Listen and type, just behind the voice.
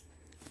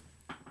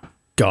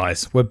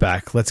Guys, we're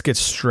back. Let's get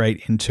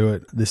straight into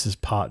it. This is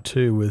part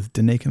 2 with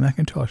Danica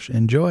McIntosh.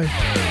 Enjoy.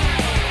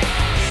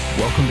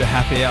 Welcome to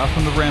Happy Hour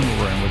from the Ramble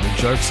Room, where the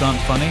jokes aren't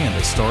funny and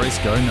the stories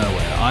go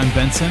nowhere. I'm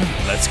Benson.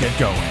 Let's get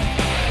going.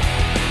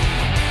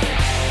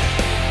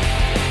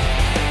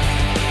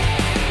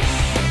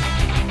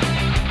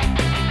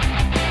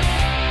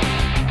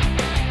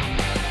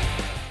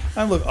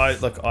 And look, I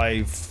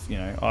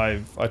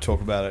talk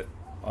about it.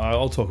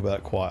 I'll talk about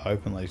it quite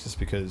openly, just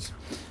because,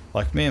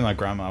 like, me and my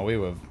grandma, we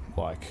were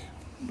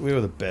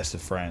the best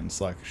of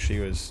friends. Like, she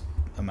was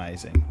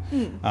amazing.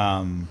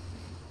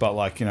 But,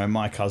 like, you know,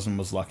 my cousin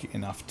was lucky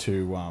enough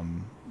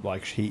to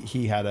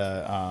he had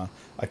a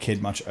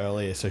kid much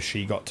earlier, so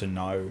she got to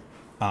know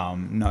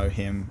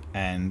him,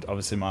 and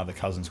obviously my other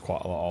cousin's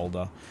quite a lot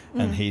older,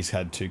 and he's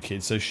had 2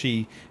 kids, so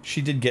she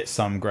did get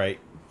some great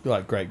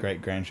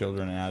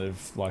grandchildren out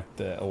of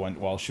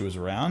while she was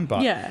around,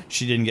 but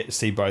she didn't get to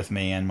see both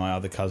me and my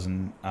other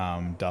cousin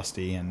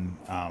Dusty, and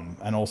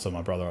also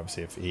my brother,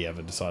 obviously, if he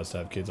ever decides to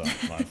have kids. I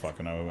don't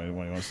fucking know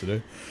what he wants to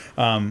do,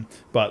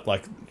 but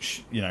like,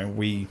 you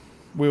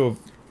know,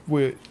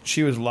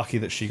 she was lucky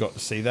that she got to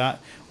see that.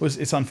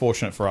 It's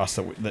unfortunate for us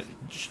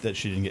that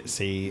she didn't get to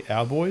see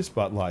our boys,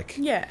 but like,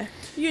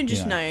 you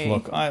just know.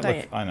 Look, I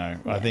know.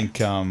 Yeah. I think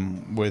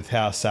with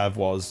how Sav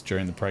was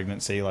during the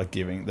pregnancy, like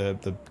giving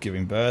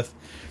birth.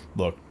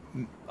 Look,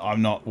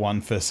 I'm not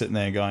one for sitting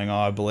there going, "Oh,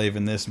 I believe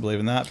in this,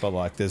 believe in that," but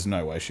like, there's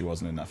no way she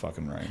wasn't in that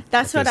fucking room.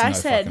 That's what I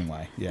said. Fucking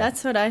way. Yeah.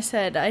 That's what I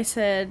said. I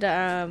said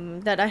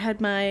that I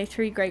had my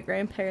 3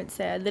 great-grandparents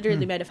there. I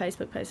literally made a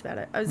Facebook post about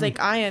it. I was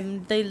like, I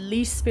am the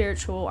least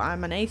spiritual.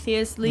 I'm an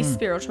atheist, least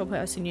spiritual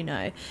person you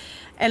know.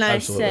 And I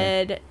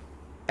said,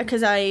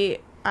 because I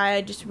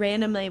just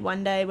randomly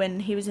one day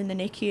when he was in the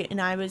NICU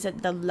and I was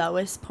at the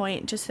lowest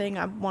point, just saying,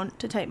 I want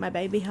to take my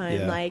baby home.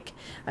 Yeah. Like,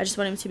 I just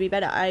want him to be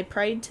better. I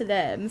prayed to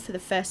them for the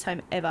first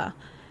time ever.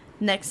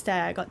 Next day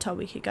I got told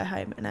we could go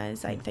home, and I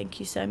was like, thank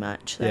you so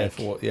much. Like,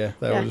 they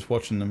were just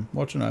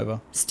watching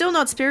over. Still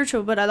not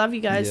spiritual, but I love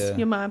you guys.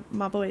 You're my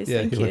boys.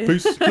 Thank you. Like,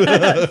 peace.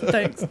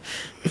 Thanks.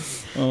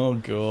 Oh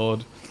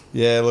God.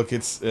 Yeah, look,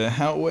 it's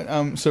how it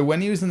went. So when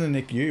he was in the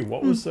NICU,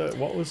 what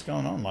was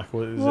going on? Like,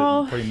 was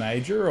it pretty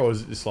major, or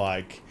was it just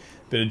like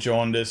a bit of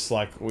jaundice?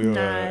 Like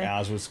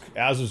ours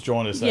was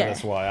jaundice, so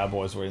that's why our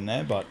boys were in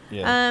there. But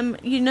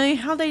you know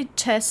how they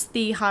test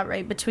the heart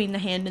rate between the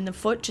hand and the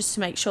foot just to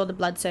make sure the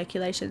blood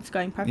circulation is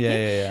going properly.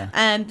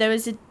 And there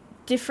was a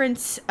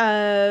difference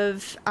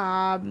of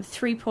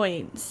 3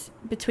 points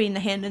between the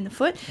hand and the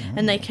foot,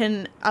 and they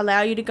can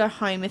allow you to go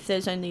home if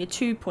there's only a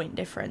 2-point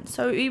difference.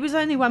 So he was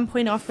only 1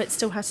 point off, but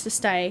still has to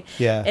stay.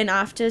 And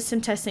after some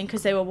testing,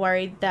 because they were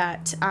worried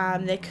that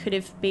there could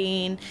have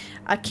been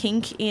a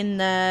kink in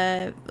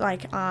the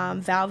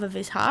valve of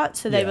his heart,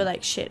 so they were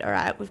like, shit, all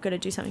right, we've got to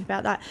do something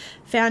about that.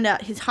 Found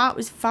out his heart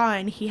was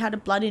fine. He had a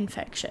blood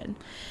infection.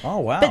 Oh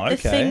wow. But the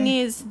thing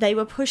is, they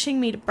were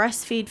pushing me to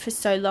breastfeed for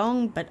so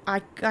long, but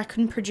I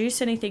couldn't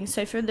produce anything.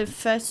 So for the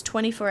first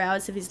 24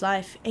 hours of his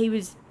life, he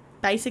was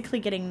basically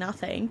getting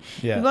nothing.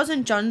 He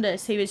wasn't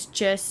jaundice, he was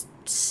just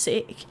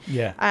sick.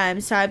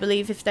 So I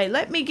believe if they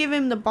let me give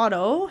him the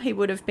bottle, he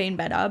would have been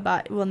better,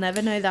 but we'll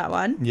never know that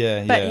one.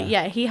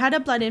 But he had a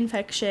blood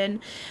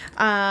infection,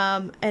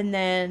 and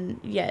then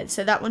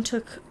so that one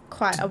took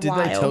quite a while. Did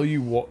they tell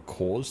you what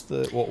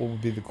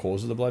would be the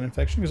cause of the blood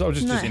infection? Because I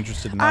was just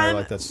interested to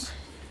know,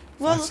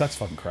 that's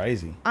fucking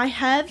crazy. I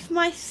have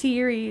my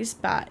theories,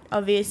 but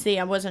obviously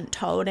I wasn't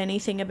told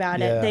anything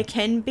about it. There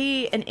can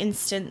be an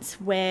instance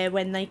where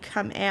when they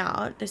come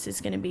out, this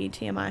is going to be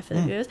TMI for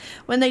the viewers,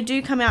 when they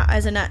do come out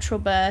as a natural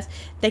birth,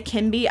 there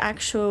can be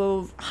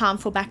actual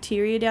harmful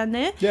bacteria down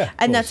there.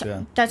 And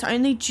that's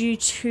only due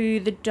to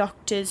the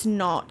doctors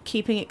not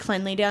keeping it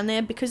cleanly down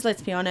there, because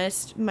let's be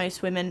honest,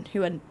 most women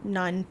who are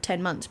 9-10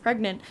 months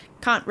pregnant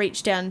can't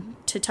reach down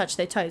to touch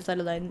their toes, let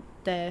alone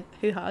their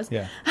hoo-has.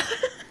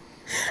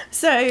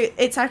 So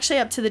it's actually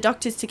up to the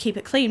doctors to keep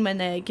it clean when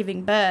they're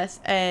giving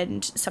birth,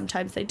 and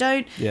sometimes they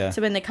don't.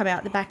 So when they come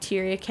out, the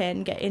bacteria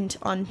can get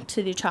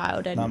onto the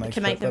child and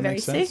can make them very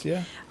sick.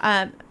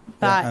 And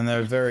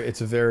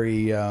it's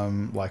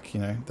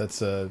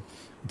a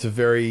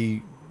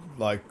very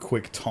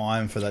quick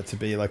time for that to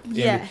be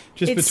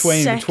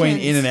between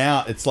in and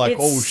out. It's like,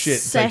 oh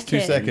shit, it takes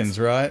 2 seconds,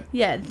 right?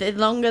 The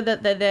longer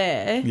that they're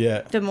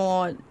there, the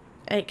more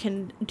it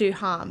can do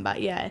harm, but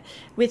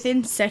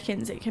within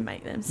seconds it can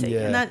make them sick,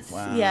 and that's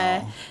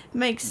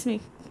makes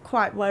me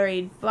quite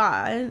worried.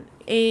 But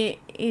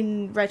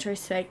in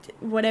retrospect,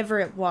 whatever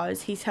it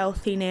was, he's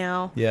healthy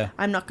now.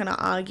 I'm not going to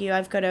argue.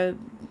 I've got a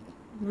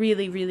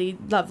really, really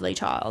lovely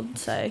child,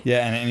 so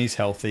and he's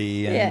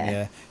healthy,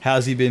 and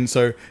how's he been?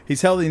 So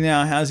he's healthy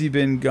now. How's he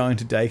been going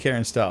to daycare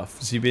and stuff?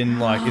 Has he been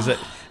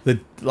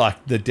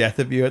the death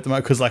of you at the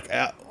moment, because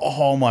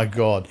oh my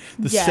god,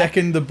 the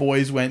second the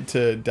boys went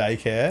to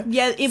daycare,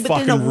 within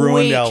fucking a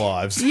ruined week, our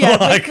lives. within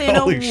a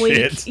holy week,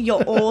 shit.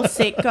 you're all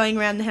sick going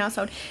around the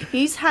household.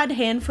 He's had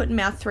hand, foot, and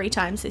mouth 3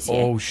 times this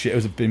year. Oh shit,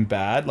 has it been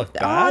bad?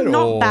 Bad?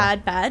 Not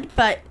bad,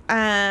 but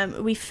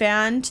we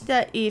found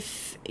that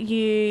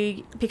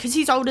because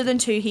he's older than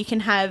 2, he can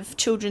have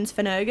children's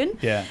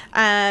Phenergan. Yeah.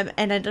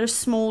 And at a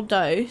small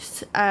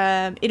dose,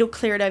 it'll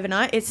clear it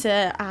overnight. It's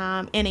a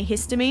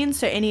antihistamine,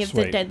 so any of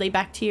the deadly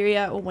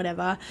bacteria or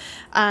whatever,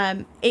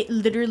 it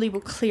literally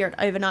will clear it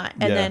overnight,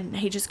 and then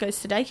he just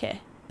goes to daycare.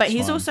 But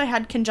he's also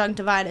had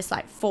conjunctivitis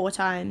 4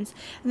 times,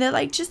 and they're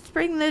like, just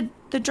bring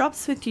the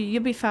drops with you,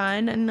 you'll be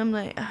fine. And I'm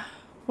like,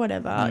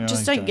 whatever,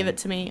 just don't give it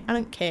to me. I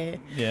don't care.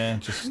 Yeah,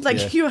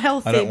 just you're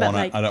healthy, I don't but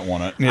want it. I don't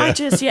want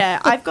it.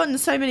 Yeah. I've gotten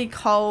so many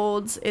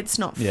colds. It's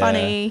not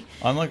funny.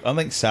 I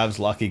think Sav's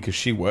lucky because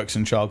she works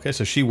in childcare,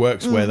 so she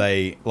works where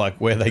they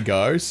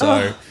go.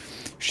 So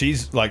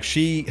she's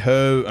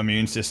her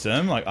immune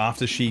system,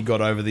 after she got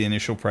over the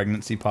initial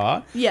pregnancy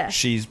part,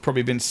 she's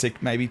probably been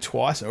sick maybe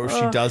twice, or if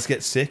she does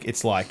get sick,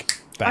 it's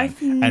bang,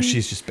 and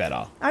she's just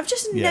better. I've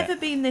just never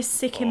been this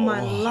sick in my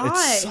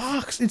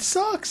life. It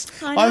sucks.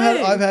 I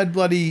know. I've had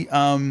bloody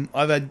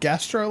I've had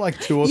gastro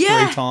 2 or 3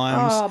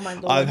 times. Oh my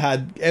God. I've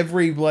had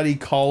every bloody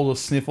cold or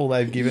sniffle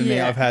they've given me.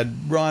 I've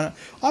had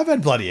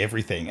bloody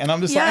everything, and I'm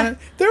just like,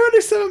 they're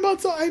only 7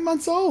 months or 8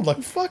 months old.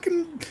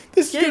 Fucking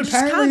this is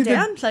apparently calm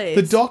down, please.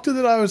 The doctor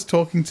that I was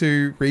talking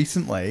to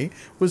recently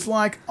was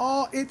like,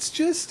 it's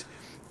just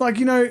I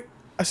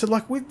said,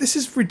 this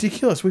is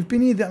ridiculous. We've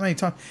been here that many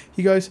times.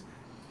 He goes,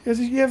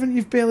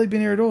 you've barely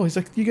been here at all. He's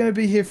like, you're going to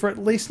be here for at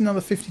least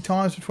another 50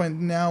 times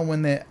between now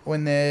and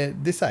when they're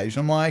this age.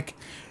 I'm like,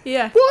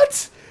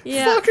 what?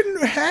 Yeah. Fucking,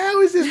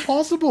 how is this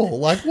possible?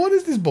 What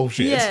is this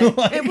bullshit? Yeah.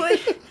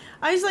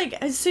 I was like,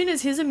 as soon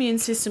as his immune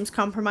system's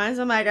compromised,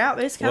 I'm like,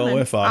 it's coming. Well,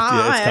 we're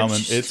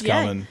fucked. It's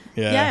coming.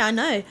 Yeah. Yeah, I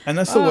know. And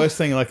that's the worst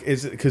thing.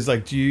 Is it because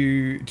do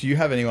you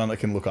have anyone that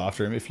can look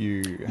after him if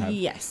you have?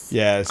 Yes.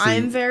 Yeah. So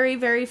I'm very,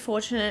 very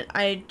fortunate.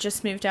 I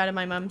just moved out of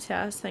my mum's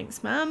house.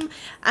 Thanks, Mum,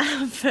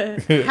 for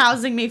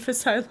housing me for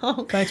so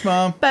long. Thanks,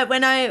 Mum. But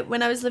when I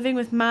was living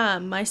with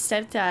Mum, my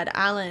stepdad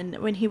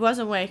Alan, when he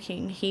wasn't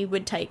working, he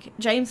would take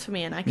James for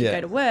me, and I could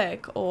go to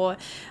work. Or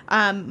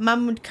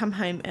Mum would come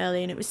home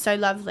early, and it was so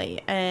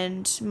lovely. And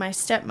my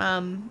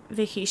stepmom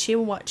Vicky,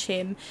 she'll watch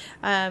him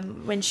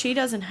when she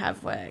doesn't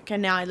have work,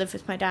 and now I live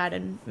with my dad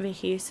and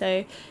Vicky,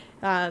 so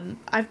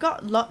I've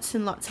got lots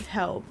and lots of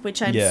help,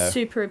 which I'm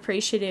super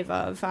appreciative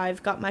of.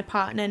 I've got my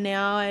partner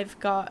now. I've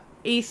got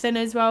Ethan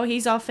as well.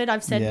 He's offered.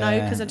 I've said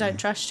no because I don't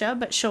trust you,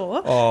 but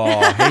sure.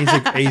 Oh,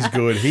 he's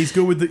good. He's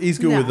good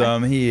with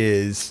them. He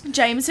is.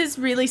 James is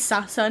really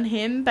sus on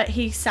him, but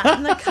he sat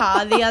in the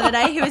car the other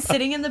day. He was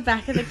sitting in the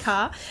back of the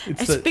car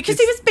because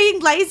he was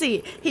being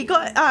lazy. He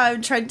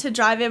got Trent to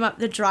drive him up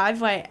the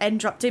driveway and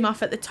dropped him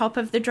off at the top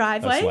of the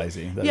driveway. That's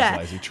lazy. That is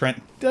lazy.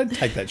 Trent, don't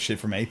take that shit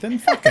from Ethan.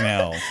 Fucking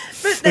hell.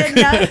 But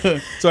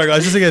then, sorry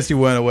guys, just in case you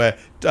weren't aware,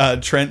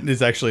 Trent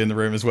is actually in the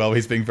room as well.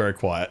 He's being very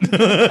quiet.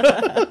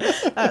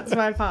 That's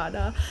my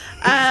partner.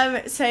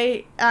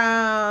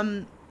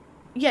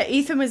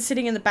 Ethan was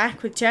sitting in the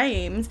back with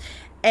James,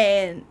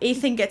 and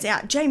Ethan gets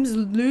out. James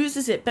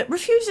loses it, but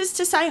refuses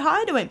to say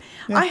hi to him.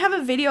 Yeah. I have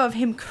a video of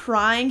him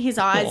crying his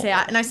eyes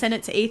out, and I sent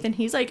it to Ethan.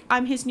 He's like,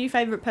 I'm his new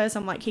favourite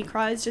person. I'm like, he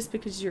cries just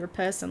because you're a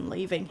person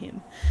leaving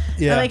him.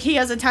 Yeah. He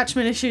has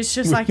attachment issues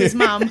just like his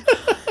mum.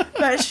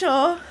 But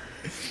sure.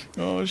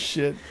 Oh,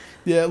 shit.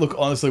 Yeah, look,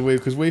 honestly,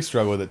 because we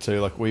struggle with it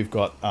too. We've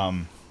got,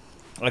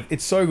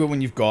 it's so good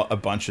when you've got a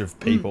bunch of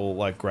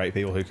people, great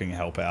people who can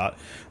help out.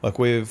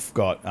 We've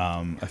got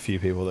a few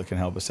people that can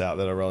help us out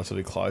that are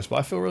relatively close, but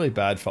I feel really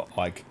bad for,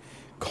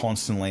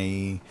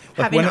 constantly...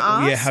 having to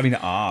ask? Having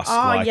to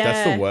ask.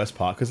 That's the worst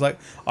part, because, I've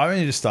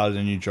only just started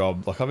a new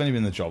job. I've only been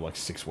in the job,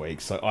 6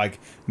 weeks. So,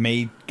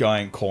 me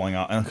calling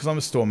up, and because I'm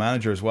a store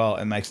manager as well,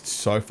 it makes it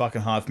so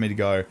fucking hard for me to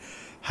go...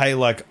 Hey,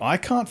 I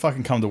can't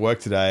fucking come to work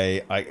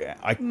today.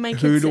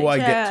 Who do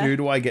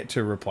I get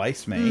to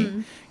replace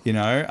me?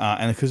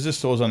 And because the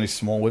store's only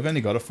small, we've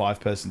only got a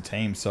 5-person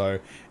team. So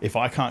if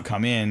I can't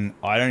come in,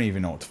 I don't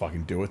even know what to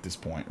fucking do at this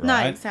point, right?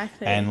 No,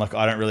 exactly. And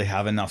I don't really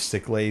have enough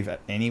sick leave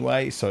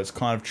anyway. So it's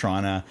kind of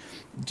trying to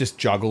just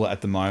juggle it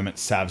at the moment.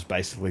 Sav's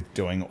basically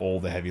doing all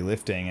the heavy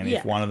lifting, and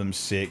if one of them's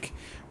sick,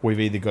 we've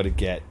either got to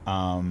get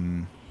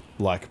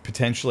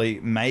potentially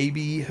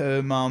maybe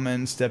her mum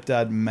and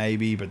stepdad,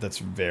 maybe, but that's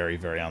very,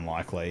 very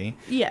unlikely.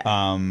 Yeah.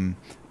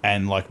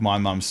 And my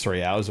mum's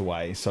 3 hours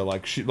away, so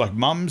she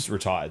mum's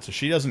retired, so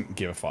she doesn't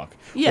give a fuck.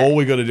 Yeah.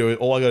 All I got to do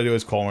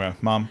is call her,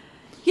 Mum.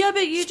 Yeah,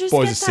 but you just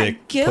boys get are that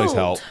sick. guilt. Please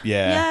help.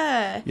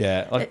 Yeah.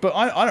 But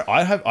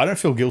I don't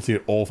feel guilty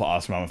at all for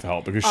asking Mum for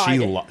help, because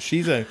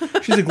she's a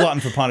glutton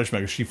for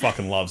punishment, because she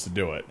fucking loves to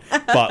do it.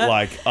 But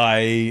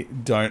I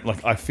don't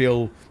I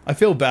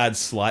feel bad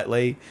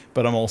slightly,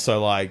 but I'm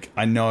also I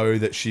know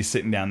that she's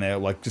sitting down there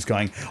just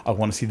going, I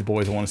want to see the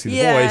boys,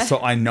 boys, so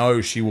I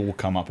know she will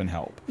come up and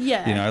help.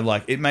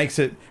 Yeah. It makes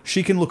it,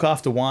 she can look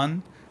after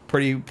one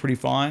pretty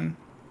fine.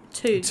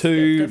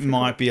 Two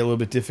might be a little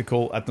bit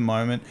difficult at the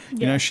moment. Yeah.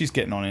 You know, she's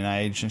getting on in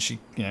age, and she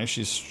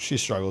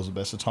struggles the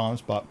best of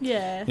times. But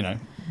yeah, you know,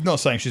 not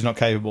saying she's not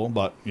capable,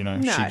 but you know,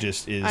 no, she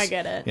just is. I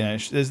get it. You know,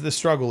 the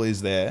struggle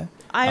is there.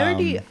 I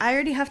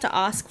already have to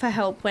ask for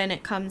help when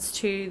it comes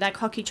to like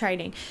hockey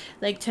training.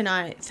 Like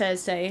tonight,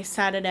 Thursday,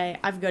 Saturday,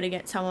 I've got to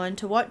get someone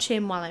to watch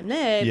him while I'm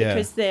there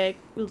because they're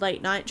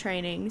late night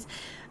trainings,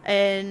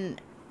 and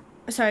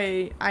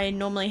so I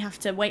normally have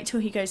to wait till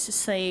he goes to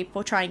sleep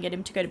or try and get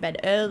him to go to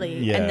bed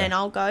early, and then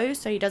I'll go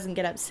so he doesn't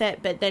get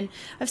upset. But then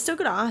I've still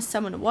got to ask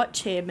someone to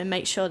watch him and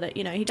make sure that,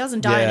 you know, he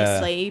doesn't die in his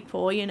sleep,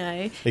 or, you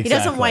know, he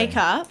doesn't wake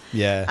up.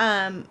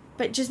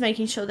 But just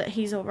making sure that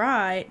he's all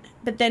right.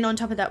 But then on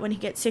top of that, when he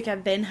gets sick, I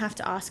then have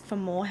to ask for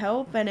more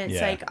help, and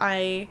it's like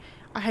I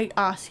hate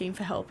asking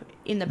for help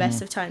in the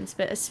best of times,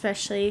 but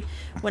especially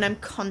when I'm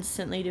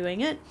constantly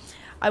doing it.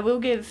 I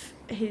will give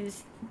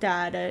his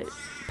dad a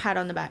pat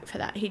on the back for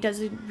that. He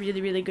does a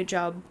really, really good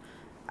job.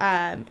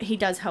 He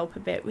does help a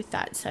bit with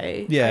that. So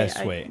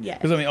sweet.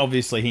 Because I mean,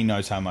 obviously, he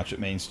knows how much it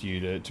means to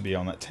you to be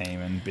on that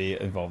team and be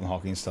involved in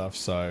hockey and stuff.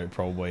 So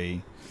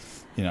probably,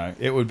 you know,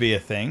 it would be a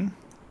thing.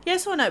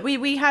 Yes or no?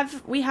 We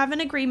have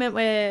an agreement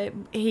where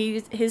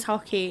his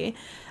hockey.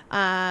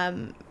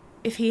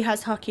 If he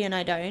has hockey and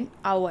I don't,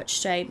 I'll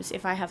watch James.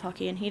 If I have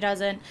hockey and he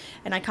doesn't,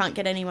 and I can't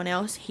get anyone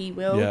else, he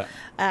will.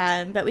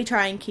 But we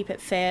try and keep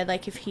it fair.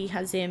 Like if he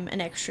has him an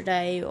extra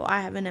day or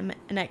I have an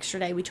extra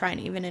day, we try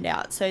and even it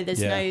out. So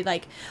there's no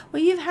like,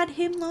 well, you've had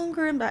him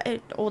longer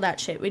and all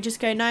that shit. We just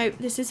go, no,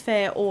 this is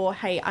fair. Or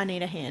hey, I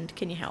need a hand.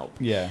 Can you help?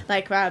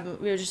 Like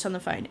we were just on the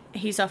phone.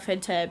 He's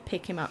offered to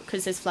pick him up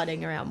because there's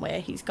flooding around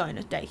where he's going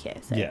to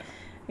daycare. So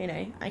you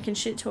know, I can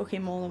shit talk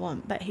him all I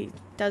want, but he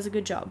does a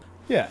good job.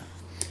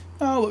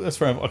 Oh, look, that's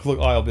fair enough. Look,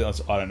 I'll be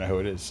honest, I don't know who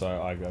it is, so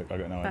I got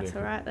no idea. That's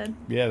all right then.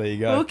 Yeah, there you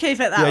go. We'll keep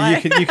it that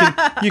way.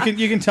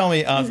 You can tell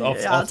me off.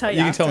 I'll tell you.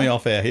 You can tell me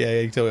off air. Yeah,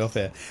 you can tell me off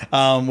air.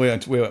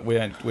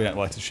 We don't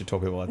like to shit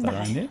talk people like that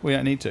around here. We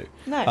don't need to.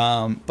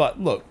 No. But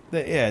look,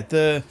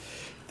 the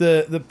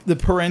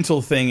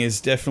parental thing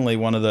is definitely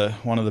one of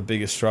the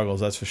biggest struggles.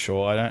 That's for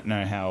sure. I don't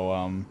know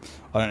how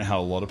a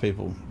lot of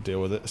people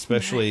deal with it,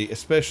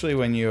 especially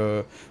when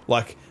you're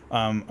like.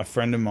 A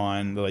friend of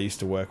mine that I used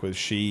to work with,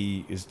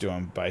 she is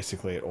doing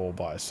basically it all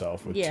by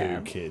herself with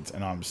 2 kids.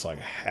 And I'm just like,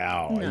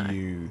 how are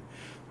you...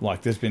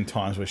 Like, there's been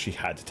times where she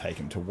had to take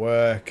him to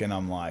work, and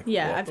I'm like,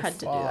 I've had to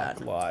do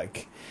that.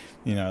 Like,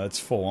 you know, it's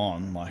full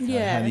on. Like,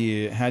 how do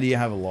you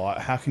have a life?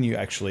 How can you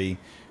actually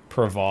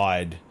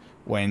provide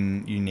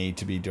when you need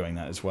to be doing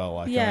that as well?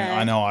 Like,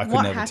 I know I could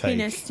never take... What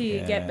happiness do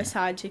you get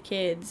besides your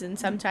kids? And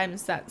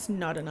sometimes that's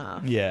not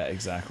enough. Yeah,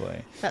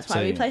 exactly. That's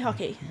why we play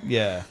hockey.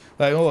 Yeah.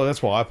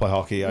 That's why I play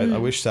hockey. I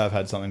wish Sav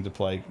had something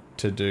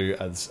to do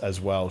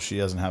as well. She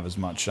doesn't have as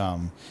much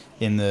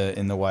in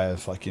the way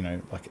of like, you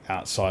know, like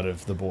outside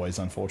of the boys,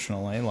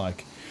 unfortunately.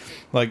 Like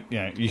you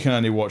know, you can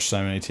only watch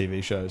so many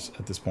TV shows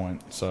at this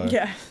point. So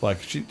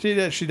like she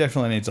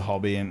definitely needs a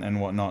hobby and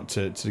whatnot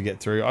to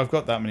get through. I've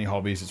got that many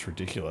hobbies, it's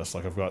ridiculous.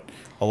 Like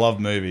I love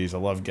movies, I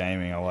love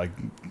gaming, I like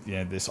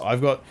this.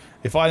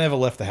 If I never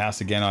left the house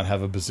again, I'd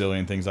have a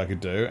bazillion things I could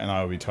do, and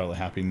I would be totally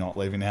happy not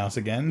leaving the house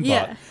again.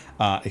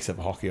 But except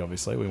for hockey,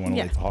 obviously, we want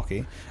to leave for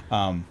hockey.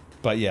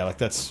 But yeah, like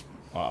that's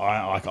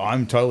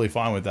I'm totally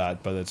fine with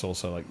that. But it's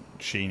also like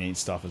she needs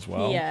stuff as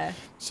well. Yeah.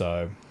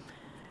 So.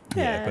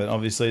 Yeah, but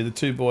obviously the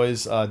 2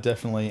 boys are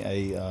definitely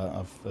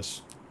a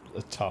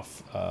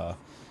tough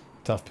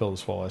pill to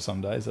swallow some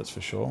days, that's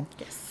for sure.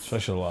 Yes.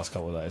 Especially the last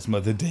couple of days.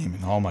 But the demon,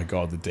 oh my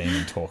God, the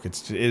demon talk,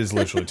 it is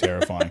literally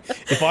terrifying.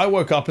 If I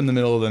woke up in the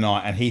middle of the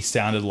night and he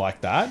sounded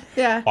like that,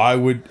 I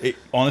would,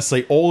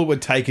 honestly, all it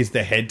would take is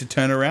the head to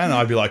turn around and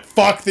I'd be like,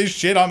 fuck this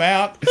shit, I'm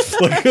out.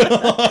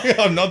 Like,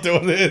 I'm not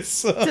doing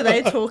this. Do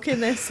they talk in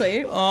their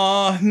sleep?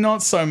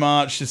 Not so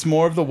much. It's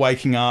more of the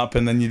waking up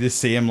and then you just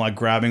see him like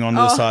grabbing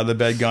onto the side of the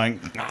bed going,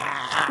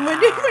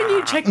 When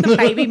you check the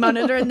baby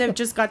monitor and they've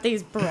just got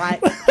these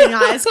bright pink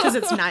eyes because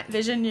it's night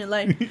vision, you're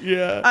like,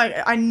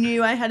 I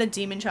knew I had a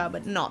demon child,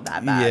 but not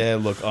that bad. Yeah,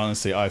 look,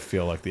 honestly, I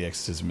feel like the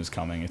exorcism is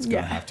coming. It's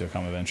going to have to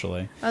come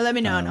eventually. Oh, let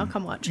me know and I'll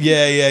come watch.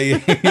 Yeah.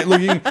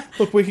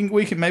 Look, we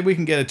can maybe we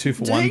can get a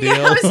 2-for-1 deal.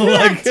 I was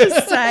about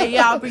to say,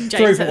 I'll bring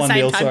James at the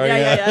same time.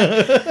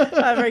 Yeah.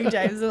 I'll bring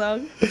James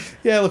along.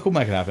 Yeah, look, we'll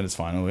make it happen. It's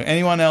fine.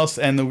 Anyone else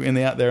in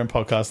the out there in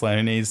podcast land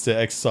who needs to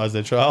exercise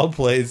their child,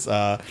 please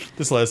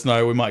just let us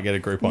know. We might get a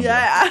group on.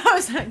 Yeah, I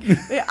was like,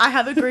 I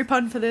have a group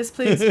on for this.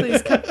 Please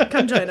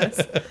come join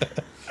us.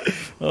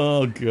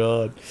 Oh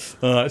God!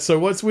 So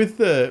what's with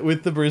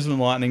the Brisbane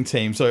Lightning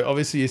team? So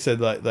obviously you said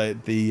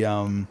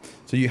that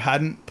so you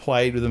hadn't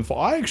played with them for.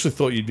 I actually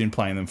thought you'd been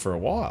playing them for a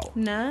while.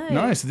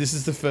 No. So this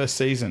is the first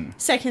season.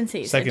 Second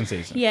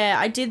season. Yeah,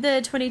 I did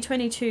the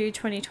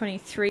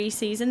 2022-2023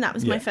 season. That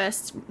was my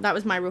first. That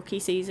was my rookie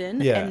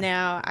season. Yeah. And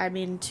now I'm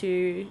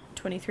into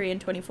 23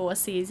 and 24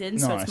 season.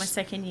 So it's my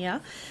second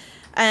year.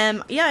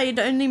 I'd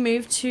only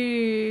moved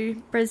to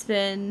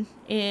Brisbane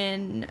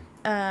in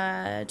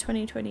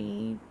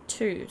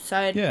 2022. So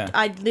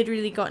I'd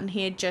literally gotten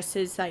here just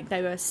as like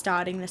they were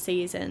starting the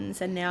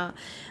seasons, and now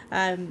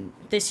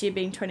this year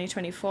being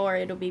 2024,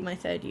 it'll be my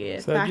third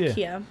year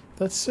here.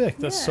 That's sick.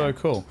 That's so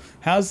cool.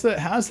 How's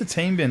the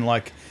team been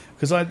like?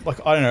 Because I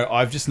don't know.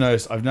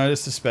 I've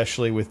noticed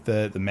especially with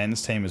the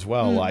men's team as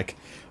well. Like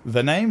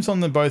the names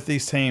on both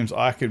these teams,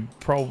 I could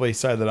probably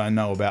say that I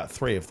know about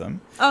 3 of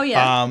them. Oh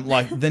yeah.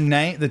 Like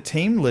the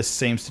team list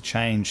seems to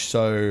change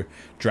so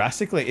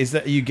drastically.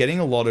 Are you getting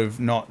a lot of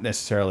not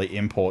necessarily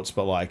imports,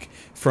 but like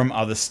from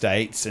other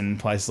states and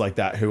places like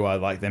that who are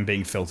like then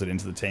being filtered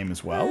into the team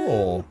as well,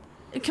 or?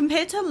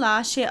 Compared to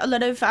last year, a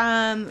lot of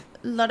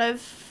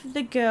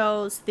the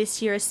girls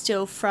this year are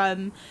still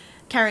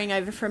carrying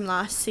over from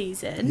last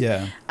season.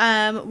 Yeah.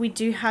 We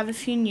do have a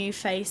few new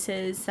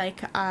faces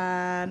like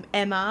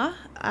Emma,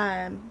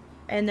 and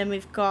then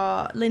we've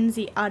got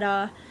Lindsay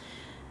Utter.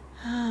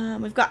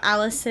 We've got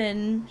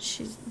Alison.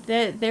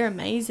 They're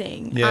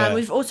amazing. Yeah.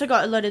 We've also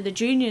got a lot of the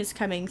juniors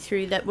coming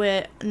through that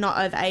were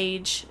not of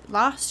age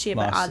last year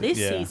but are this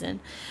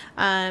season.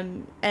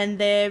 And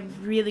they're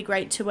really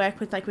great to work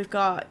with. Like we've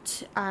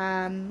got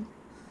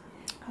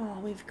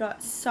we've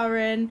got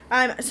Soren.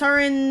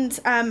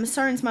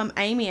 Soren's mum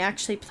Amy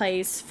actually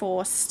plays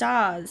for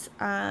Stars.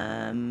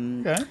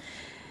 Okay.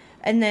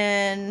 And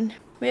then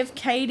we have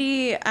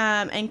Katie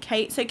and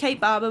Kate. So Kate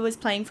Barber was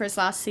playing for us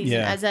last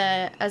season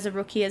as a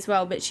rookie as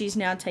well, but she's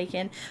now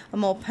taken a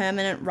more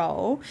permanent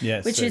role,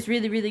 which is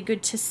really, really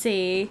good to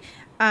see.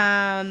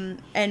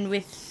 And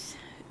with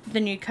the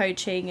new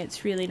coaching,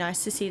 it's really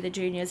nice to see the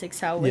juniors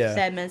excel with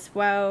them as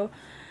well.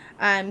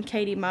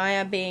 Katie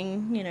Meyer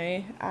being,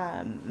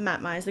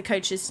 Matt Meyer's, the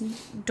coach's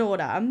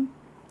daughter.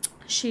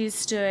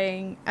 She's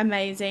doing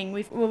amazing.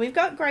 We've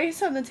got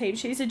Grace on the team.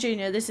 She's a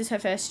junior. This is her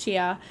first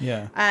year.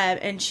 Yeah.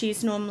 And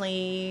she's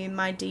normally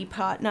my D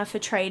partner for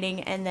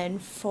training and then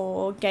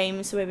for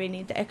games where we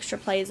need the extra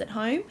players at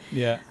home.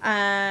 Yeah.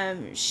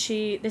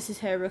 This is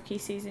her rookie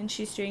season.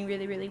 She's doing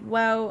really, really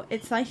well.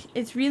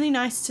 It's really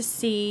nice to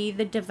see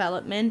the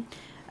development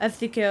of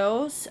the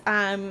girls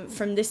from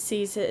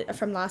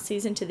last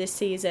season to this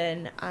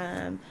season.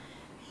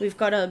 We've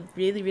got a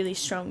really, really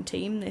strong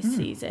team this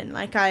season.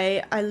 Like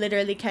I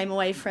literally came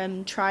away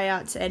from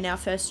tryouts and our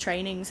first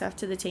trainings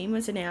after the team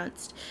was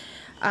announced.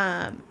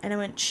 And I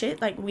went,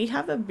 shit, like we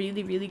have a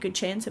really, really good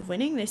chance of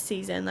winning this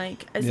season.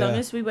 Like as long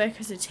as we work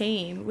as a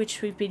team,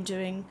 which we've been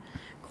doing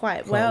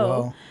quite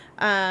well.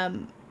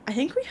 I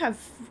think we have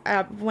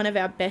one of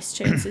our best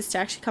chances to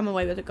actually come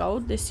away with a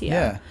gold this year.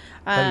 Yeah,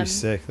 that'd be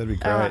sick. That'd be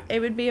great. It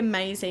would be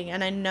amazing.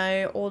 And I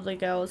know all the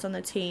girls on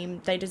the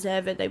team, they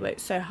deserve it. They work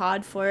so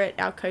hard for it.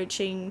 Our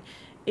coaching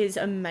is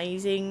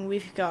amazing.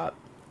 We've got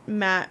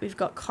Matt, we've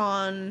got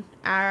Con,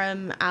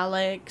 Aram,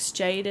 Alex,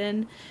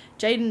 Jaden.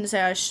 Jaden's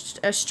our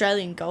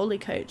Australian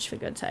goalie coach, for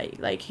God's sake.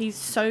 Like, he's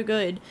so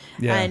good.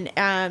 Yeah.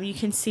 And you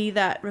can see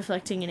that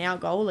reflecting in our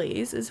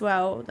goalies as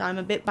well. I'm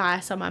a bit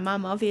biased on my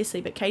mum,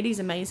 obviously, but Katie's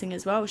amazing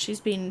as well.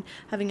 She's been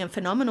having a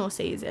phenomenal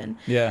season.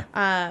 Yeah.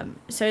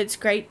 So it's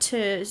great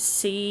to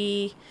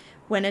see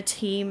when a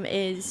team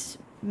is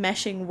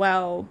meshing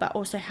well, but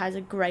also has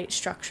a great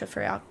structure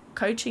for our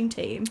coaching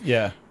team.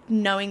 Yeah.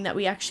 Knowing that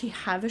we actually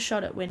have a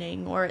shot at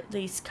winning or at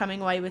least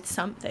coming away with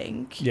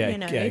something. Yeah,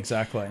 yeah,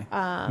 exactly.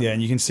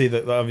 And you can see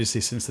that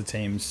obviously since the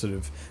team's sort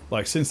of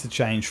like since the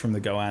change from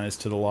the Goannas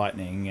to the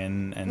Lightning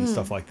and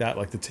stuff like that,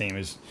 like the team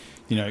has,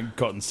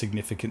 gotten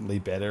significantly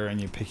better,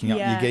 and you're picking up,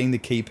 you're getting the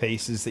key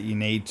pieces that you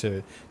need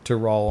to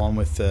roll on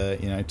with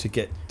the,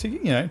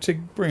 to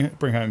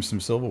bring home some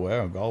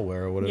silverware or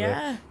goldware or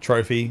whatever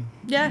trophy,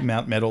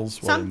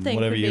 medals,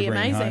 whatever you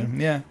bring home.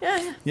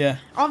 Yeah.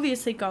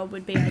 Obviously, gold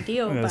would be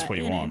ideal. That's what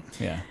you want.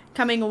 Yeah.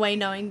 Coming away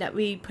knowing that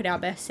we put our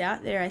best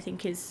out there, I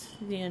think is,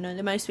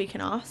 the most we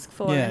can ask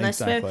for. Yeah,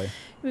 unless exactly.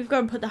 We've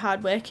got to put the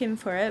hard work in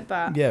for it.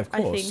 But yeah, of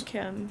course. I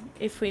think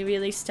if we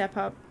really step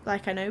up,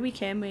 like I know we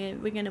can,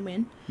 we're going to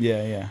win.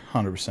 Yeah,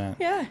 100%.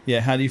 Yeah.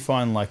 Yeah, how do you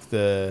find like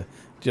the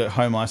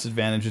home ice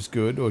advantage is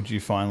good, or do you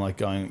find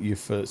like you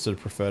sort of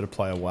prefer to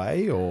play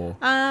away, or?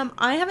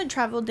 I haven't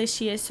travelled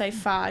this year so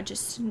far,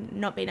 just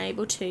not been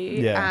able to.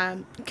 Yeah.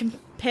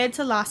 Compared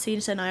to last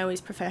season, I always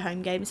prefer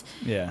home games.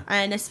 Yeah.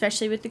 And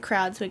especially with the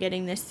crowds we're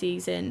getting this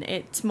season,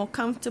 it's more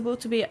comfortable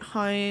to be at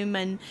home,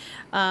 and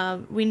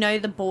we know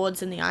the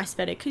boards and the ice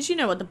better, because you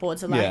know what the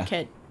boards are like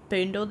at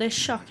Boondall. They're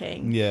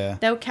shocking. Yeah.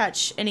 They'll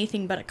catch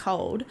anything but a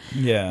cold.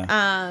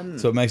 Yeah.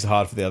 So it makes it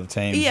hard for the other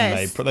teams.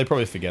 Yes. And they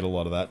probably forget a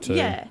lot of that too.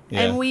 Yeah.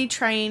 And we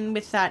train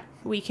with that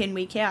week in,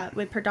 week out.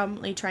 We're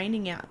predominantly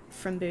training out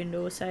from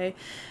Boondall. So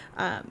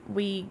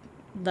we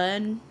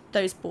learn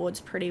those boards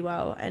pretty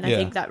well, and I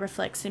think that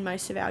reflects in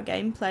most of our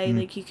gameplay.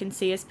 Like you can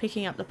see us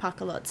picking up the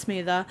puck a lot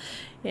smoother.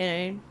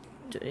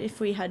 If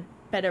we had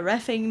better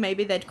reffing,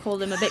 maybe they'd call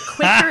them a bit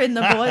quicker in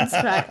the boards,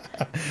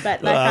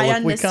 but I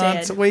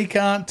understand. We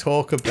can't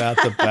talk about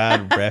the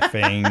bad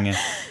reffing.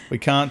 We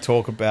can't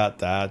talk about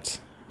that.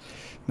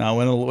 No,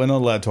 we're not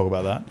allowed to talk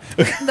about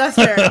that. That's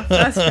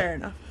fair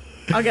enough.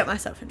 I'll get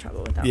myself in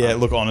trouble with that Yeah, one.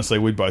 look, honestly,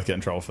 we'd both get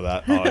in trouble for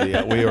that. Oh,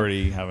 yeah, we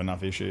already have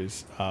enough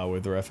issues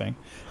with the reffing.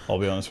 I'll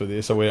be honest with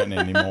you, so we don't need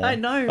any more. I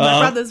know, my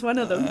brother's one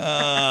of them.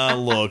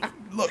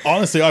 Look,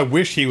 honestly, I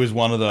wish he was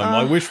one of them.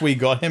 I wish we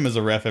got him as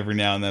a ref every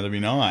now and then. That'd be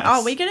nice.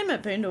 Oh, we get him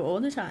at Boondall all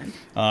the time.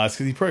 It's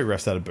because he probably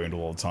refs out of Boondall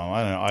all the time.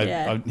 I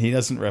don't know. He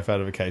doesn't ref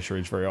out of Acacia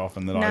Ridge very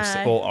often.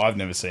 I've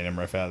never seen him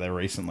ref out there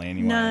recently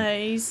anyway.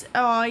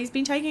 No, he's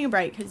been taking a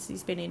break because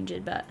he's been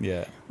injured. But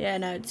yeah,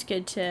 no, it's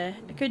good to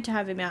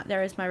have him out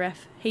there as my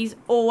ref. He's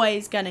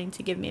always going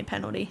to give me a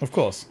penalty. Of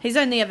course. He's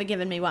only ever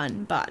given me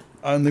one, but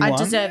only I one?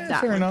 deserve that.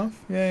 Fair one. enough.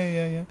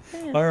 Yeah.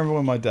 I remember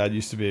when my dad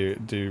used to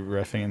do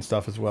reffing and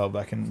stuff as well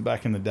back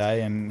in the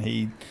day, and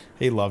he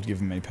loved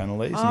giving me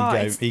penalties,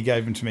 and he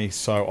gave them to me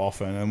so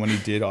often, and when he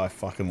did, I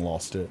fucking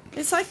lost it.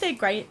 It's like their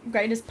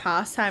greatest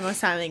pastime or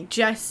something.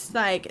 Just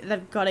like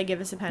they've got to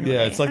give us a penalty.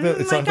 Yeah, it's like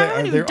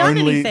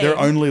they're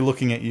only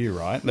looking at you,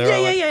 right?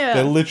 Yeah.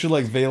 They're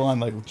literally like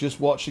V-line, like just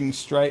watching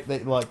straight. They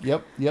like,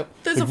 yep.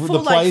 There's a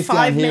full like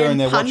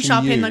 5-man punch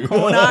up in the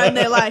corner, and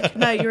they're like,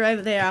 "No, you're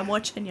over there. I'm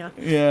watching you.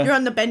 Yeah. You're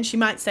on the bench. You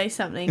might say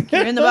something.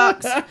 You're in the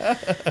box."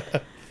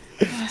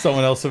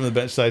 Someone else from the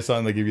bench say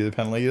something, they give you the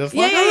penalty. You're just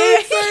yeah.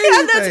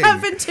 That's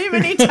happened too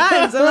many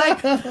times. I'm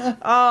like,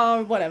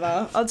 oh,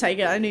 whatever. I'll take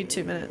it. I need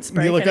 2 minutes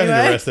break. You look under the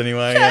rest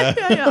anyway. Yeah.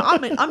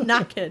 I'm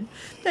knackered.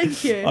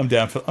 Thank you. I'm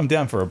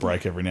down for a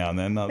break every now and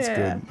then. That's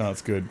good.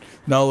 That's good.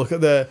 No, look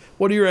at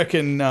what do you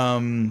reckon?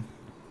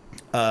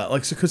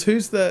 Because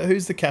who's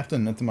the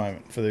captain at the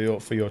moment for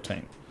your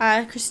team?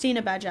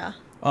 Christina Badger.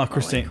 Oh,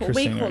 Christina.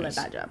 We call her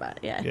Badger, but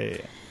yeah.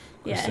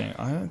 Christina.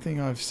 I don't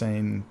think I've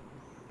seen.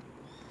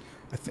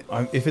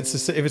 If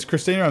it's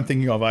Christina, I'm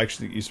thinking of. I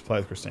actually used to play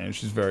with Christina.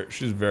 She's very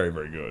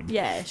very good.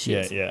 Yeah,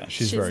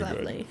 she's very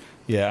lovely. Good.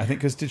 Yeah, I think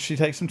because did she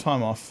take some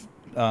time off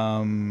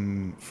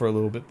for a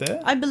little bit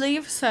there? I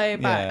believe so,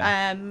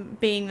 but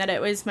being that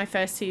it was my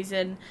first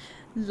season,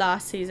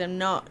 last season,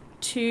 not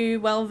too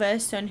well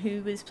versed on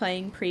who was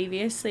playing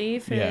previously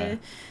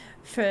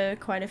for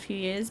quite a few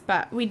years.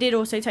 But we did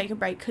also take a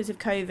break because of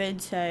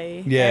COVID, so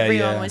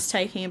everyone was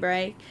taking a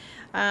break.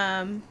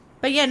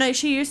 But yeah, no,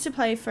 she used to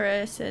play for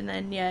us, and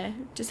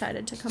then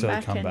decided to come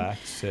back.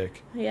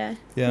 Sick. Yeah.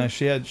 Yeah, no,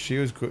 she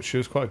was good. She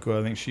was quite good.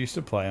 I think she used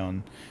to play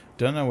on.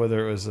 Don't know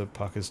whether it was a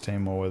Puckers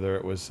team or whether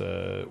it was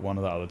one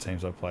of the other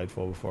teams I played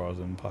for before I was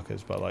in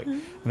Puckers. But I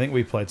think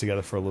we played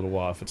together for a little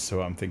while. If it's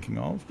who I'm thinking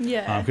of.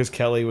 Yeah. Because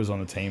Kelly was on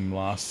the team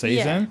last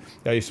season.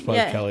 I used to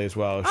play with Kelly as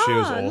well. She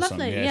was awesome.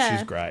 Lovely. Yeah,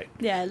 she's great.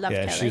 Yeah, I love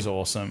Kelly. Yeah, she's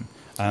awesome.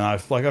 And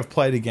I've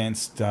played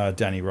against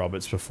Danny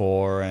Roberts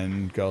before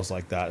and girls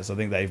like that. So I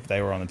think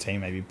they were on the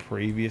team maybe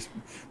previous.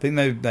 I think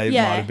they might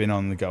have been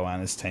on the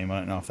Goannas team. I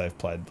don't know if they've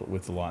played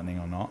with the Lightning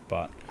or not,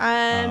 but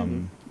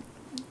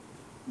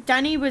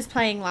Danny was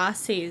playing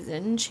last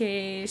season.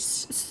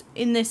 She's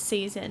in this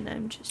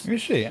season.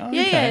 Is she? Oh,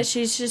 yeah, okay. yeah.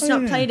 She's just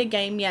not played a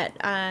game yet.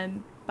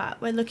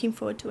 But we're looking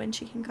forward to when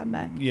she can come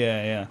back.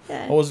 Yeah.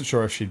 I wasn't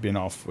sure if she'd been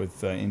off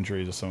with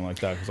injuries or something like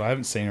that because I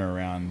haven't seen her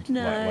around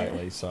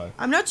lately. So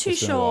I'm not too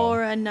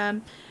sure,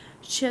 and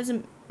she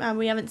hasn't.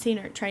 We haven't seen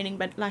her at training,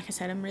 but like I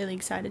said, I'm really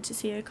excited to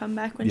see her come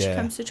back when she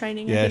comes to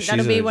training. I think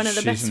that'll be one of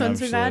the best ones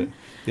we've had.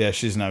 Yeah,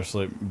 she's an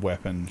absolute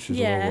weapon. She's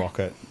a little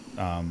rocket.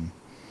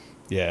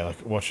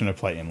 Like watching her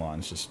play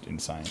inline is just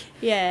insane.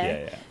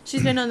 Yeah.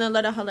 She's been on a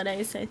lot of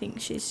holidays, so I think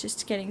she's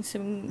just getting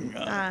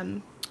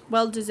some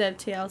well-deserved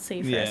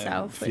TLC for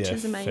herself, which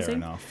is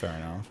amazing. Fair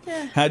enough.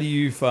 Yeah. How do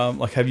you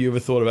have you ever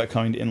thought about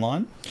coming to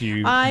inline?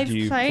 I've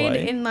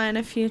played inline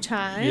a few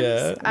times.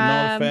 Yeah,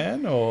 not a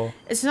fan, or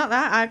it's not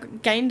that I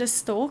gained a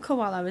stalker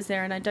while I was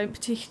there, and I don't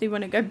particularly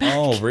want to go back.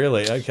 Oh,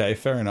 really? Okay,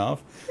 fair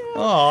enough.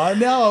 Oh,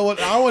 now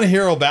I want to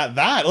hear all about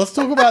that. Let's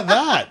talk about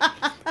that.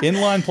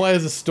 Inline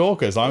players are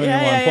stalkers. I'm an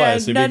inline player,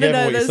 so be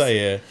careful what you say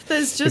here.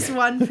 There's just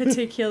one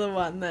particular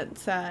one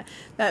that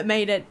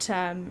made it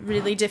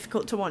really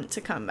difficult to want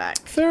to come back.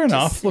 Fair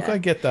enough. Look, I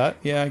get that.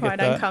 Yeah, I get that.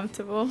 Quite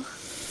uncomfortable.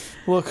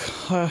 Look,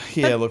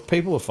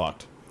 people are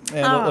fucked.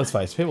 Yeah, let's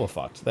face it, people are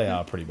fucked. They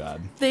are pretty bad.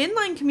 The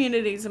inline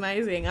community is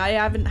amazing. I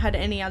haven't had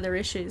any other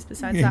issues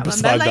besides that one.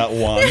 Besides that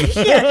one.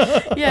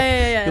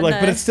 Yeah. You're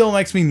but it still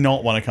makes me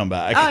not want to come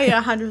back. Oh,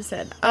 yeah,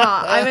 100%.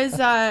 I was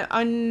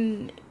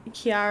on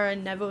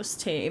Kiara Neville's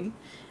team.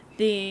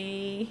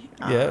 It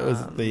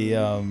was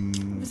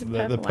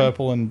the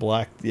purple and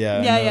black.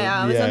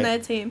 I was on their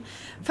team.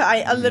 But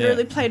I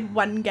literally played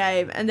one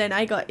game, and then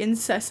I got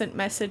incessant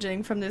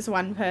messaging from this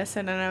one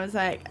person, and I was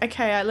like,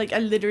 okay,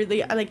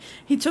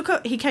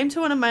 he came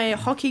to one of my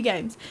hockey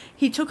games.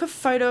 He took a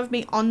photo of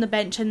me on the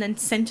bench and then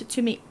sent it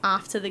to me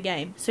after the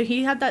game. So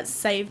he had that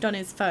saved on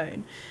his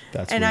phone.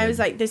 That's weird. I was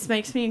like, this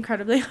makes me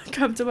incredibly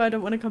uncomfortable. I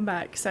don't want to come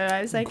back. So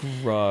I was like,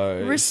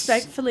 gross.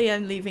 Respectfully,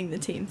 I'm leaving the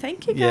team.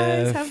 Thank you,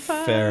 guys. Have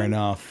fun. Fair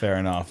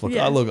enough.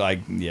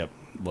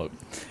 Look,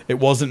 it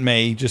wasn't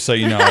me, just so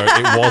you know.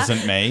 It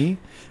wasn't me.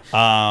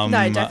 No,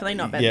 definitely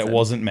not Benson. Yeah, it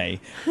wasn't me.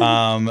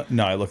 No,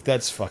 look,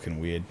 that's fucking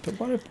weird. But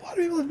why do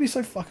people have to be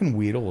so fucking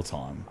weird all the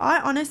time?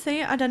 I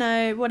don't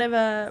know.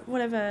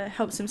 Whatever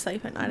helps him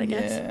sleep at night, I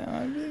guess. Yeah,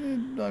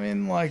 I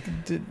mean,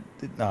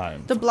 no.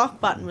 The block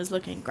button was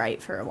looking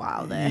great for a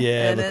while there.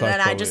 Yeah, and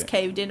then I just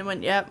caved in and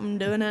went, "Yep, I'm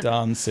doing it."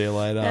 Done. See you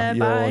later. Yeah,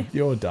 bye.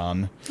 You're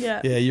done.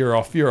 Yeah. Yeah, you're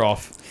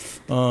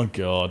off. Oh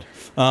god.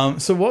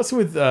 So what's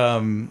with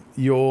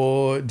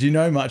your? Do you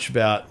know much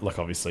about, like,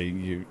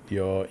 obviously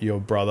your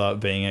brother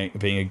being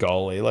a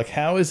goalie? Like,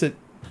 how is it?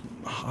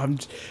 I'm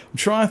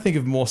trying to think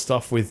of more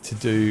stuff to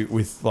do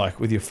with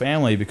your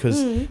family,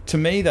 because to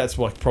me that's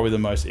like probably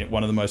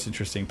one of the most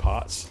interesting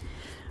parts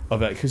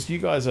of it, because you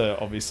guys are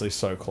obviously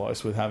so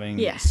close with having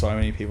so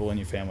many people in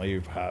your family who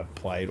have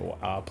played or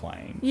are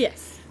playing.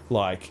 Yes.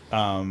 Like,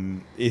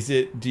 do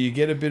you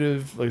get a bit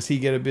of, does he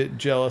get a bit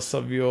jealous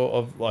of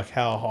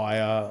how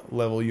higher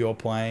level you're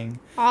playing?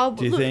 Do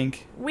you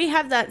think? We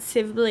have that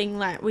sibling,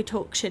 like, we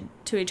talk shit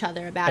to each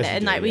other about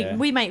it, and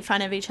we make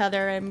fun of each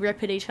other and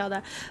rip at each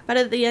other. But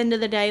at the end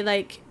of the day,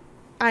 like,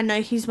 I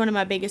know he's one of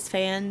my biggest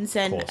fans,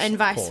 and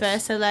vice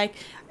versa. Like,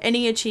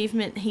 any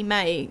achievement he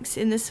makes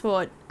in the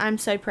sport, I'm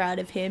so proud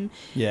of him.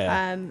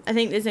 Yeah. I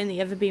think there's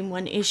only ever been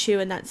one issue,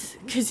 and that's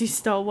because he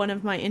stole one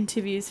of my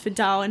interviews for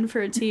Darwin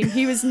for a team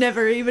he was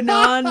never even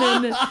on,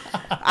 and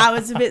I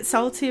was a bit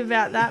salty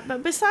about that.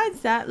 But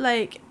besides that,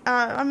 like,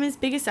 I'm his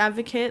biggest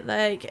advocate.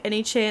 Like,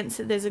 any chance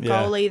that there's a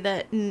goalie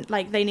that,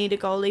 like, they need a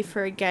goalie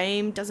for a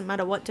game, doesn't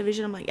matter what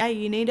division, I'm like, hey,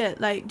 you need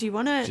it. Like, do you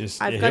want it?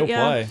 I've got you.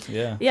 Play.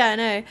 Yeah. Yeah, I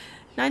know.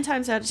 9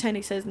 times out of 10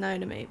 he says no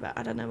to me, but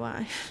I don't know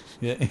why.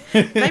 Yeah.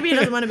 Maybe he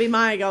doesn't want to be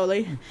my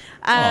goalie.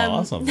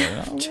 That's not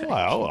fair.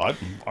 Wow.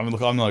 I mean,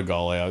 look, I'm not a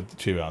goalie.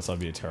 To be honest, I'd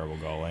be a terrible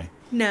goalie.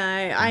 No,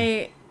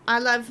 I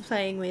love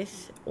playing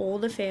with all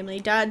the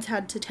family. Dad's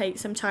had to take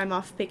some time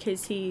off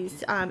because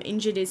he's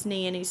injured his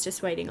knee and he's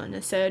just waiting on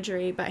the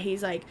surgery, but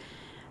he's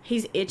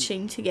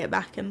itching to get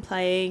back and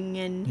playing.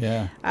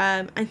 And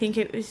I think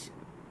it was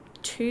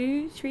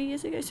 2-3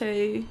 years ago, so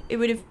it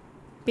would have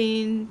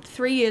been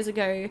 3 years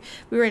ago.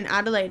 We were in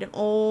Adelaide, and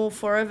all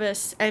 4 of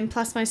us, and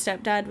plus my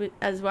stepdad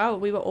as well,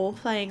 we were all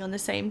playing on the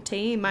same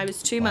team. I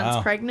was 2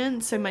 months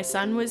pregnant, so my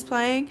son was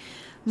playing.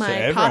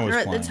 My partner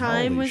at the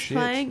time was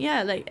playing.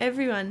 Yeah, like,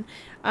 everyone.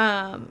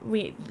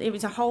 It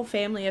was a whole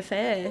family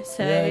affair.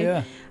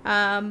 So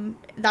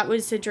that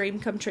was a dream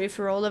come true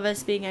for all of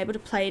us, being able to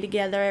play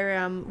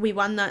together. We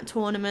won that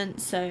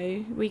tournament,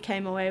 so we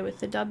came away with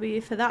the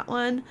W for that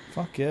one.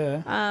 Fuck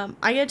yeah.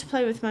 I get to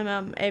play with my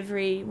mum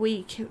every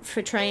week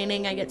for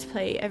training. I get to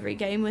play every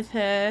game with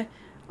her.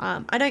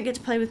 I don't get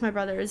to play with my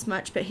brother as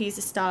much, but he's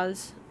a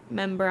Stars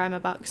member, I'm a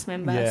Bucks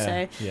member,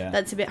 so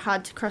that's a bit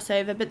hard to cross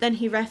over, but then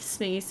he refs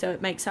me, so it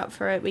makes up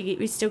for it.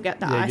 We still get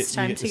the ice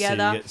time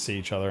together. You get to see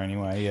each other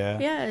anyway.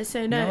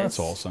 So no, that's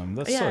awesome.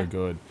 That's so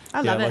good.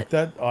 I love it.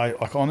 That I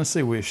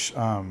honestly wish,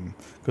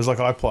 because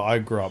I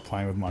grew up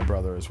playing with my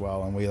brother as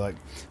well, and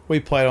we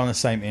played on the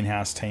same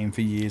in-house team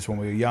for years when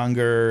we were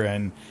younger,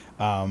 and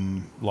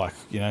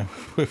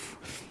we've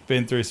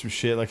been through some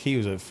shit. Like, he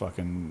was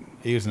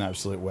an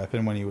absolute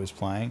weapon when he was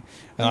playing,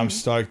 and I'm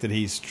stoked that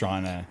he's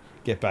trying to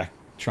get back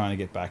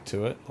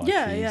to it. Like,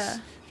 it's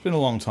been a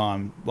long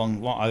time.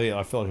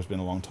 I feel like it's been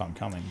a long time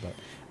coming, but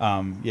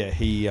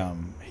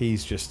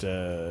he's just.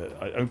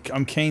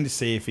 I'm keen to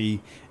see if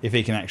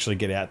he can actually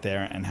get out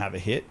there and have a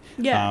hit.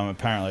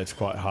 Apparently it's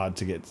quite hard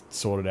to get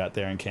sorted out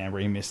there in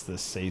Canberra. He missed the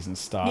season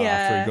start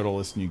after he got all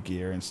this new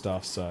gear and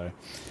stuff. So,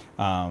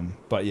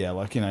 but yeah,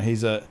 like,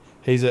 he's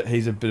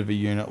a bit of a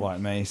unit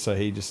like me, so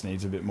he just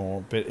needs a bit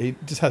more. But he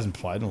just hasn't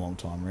played in a long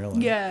time,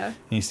 really. Yeah.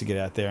 He needs to get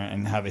out there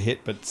and have a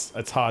hit, but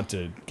it's hard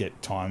to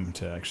get time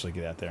to actually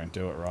get out there and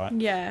do it, right?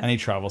 Yeah. And he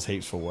travels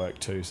heaps for work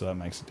too, so that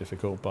makes it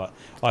difficult. But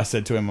I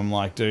said to him, I'm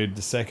like, dude,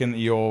 the second that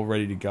you're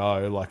ready to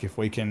go, like, if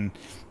we can,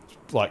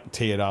 like,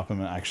 tee it up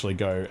and actually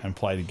go and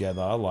play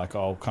together, like,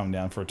 I'll come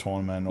down for a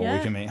tournament, or we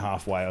can meet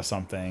halfway or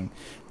something,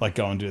 like,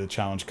 go and do the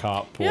Challenge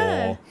Cup,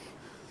 or...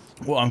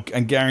 Well, I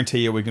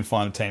guarantee you we can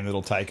find a team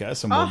that'll take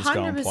us, and we'll just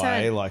go and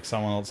play. Like,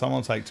 someone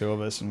will take 2 of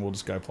us, and we'll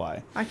just go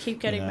play. I keep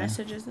getting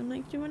messages. I'm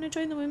like, do you want to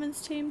join the women's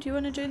team? Do you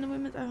want to join the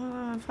women's?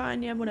 Oh,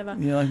 fine, yeah, whatever.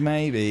 You're like,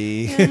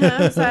 maybe. Yeah,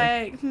 I was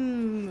like,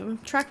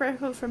 track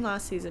record from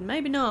last season,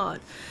 maybe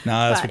not.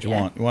 No, that's what you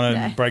want. You want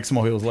to break some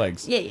more people's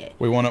legs. Yeah.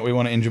 We want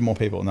to injure more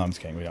people. No, I'm just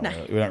kidding. We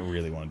don't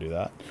really want to do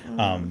that.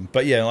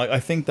 But yeah, like,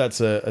 I think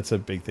that's a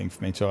big thing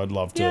for me too. I'd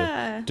love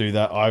to do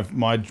that.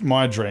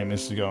 My dream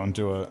is to go and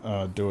do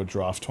a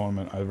draft tournament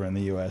over in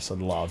the US. I'd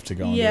love to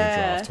go and do a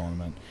draft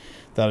tournament.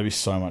 That'd be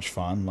so much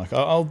fun. Like,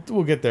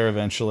 we'll get there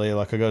eventually.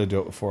 Like, I got to do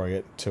it before I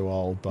get too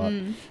old. But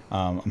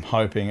I'm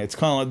hoping. It's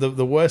kind of like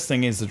the worst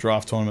thing is the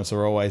draft tournaments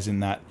are always in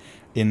that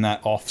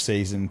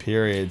off-season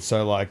period.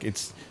 So, like,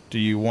 do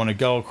you want to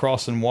go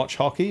across and watch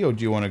hockey, or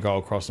do you want to go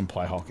across and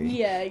play hockey?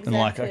 Yeah, exactly.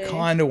 And, like, I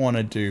kind of want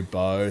to do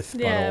both,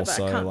 but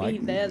also, but I can't like,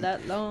 be there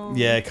that long.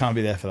 Yeah, I can't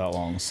be there for that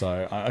long.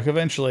 So,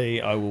 eventually,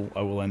 I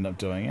will end up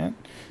doing it.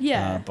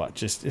 Yeah. But it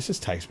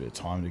just takes a bit of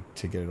time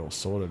to get it all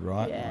sorted,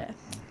 right? Yeah.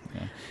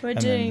 Like, We're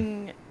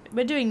doing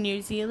we're doing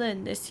New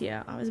Zealand this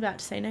year. I was about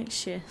to say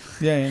next year.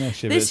 Yeah,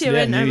 next year. This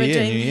year, New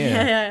Year.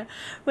 Yeah,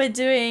 we're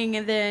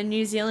doing the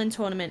New Zealand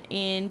tournament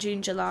in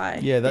June, July.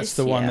 Yeah, that's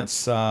the one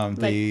that's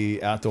the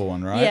outdoor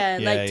one, right? Yeah,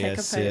 Lake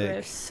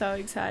Tekapo. So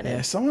excited.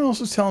 Yeah, someone else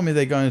was telling me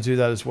they're going to do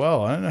that as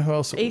well. I don't know who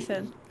else.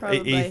 Ethan, probably.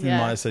 Ethan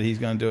might have said he's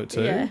going to do it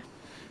too. Yeah.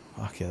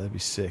 Fuck yeah, that'd be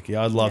sick.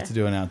 Yeah, I'd love to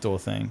do an outdoor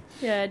thing.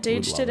 Yeah,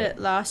 Deej did it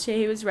last year.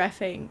 He was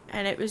reffing,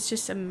 and it was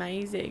just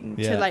amazing.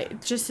 Yeah. To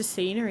like, just the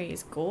scenery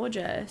is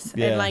gorgeous,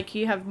 Yeah. and like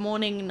you have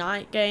morning,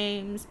 night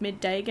games,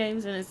 midday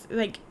games, and it's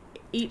like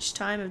each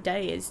time of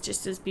day is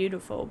just as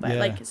beautiful, but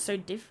like it's so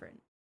different.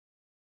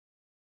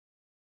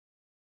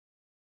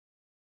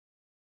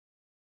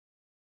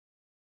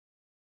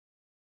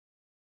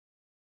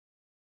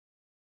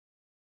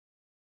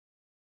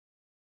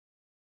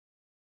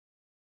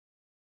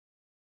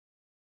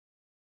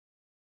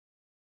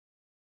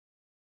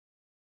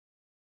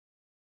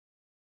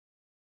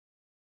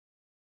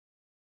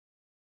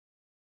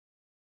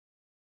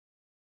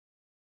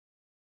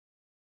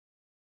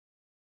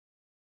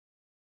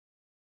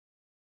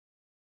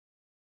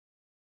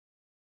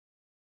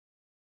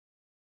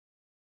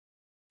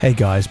 Hey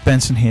guys,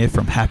 Benson here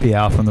from Happy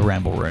Hour from the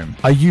Ramble Room.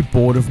 Are you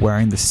bored of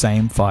wearing the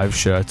same 5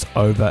 shirts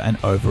over and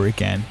over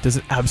again? Does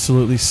it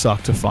absolutely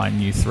suck to find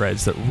new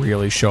threads that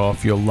really show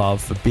off your love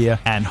for beer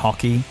and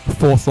hockey?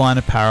 Fourth Line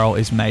Apparel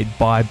is made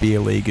by beer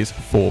leaguers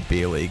for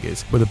beer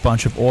leaguers, with a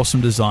bunch of awesome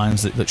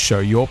designs that show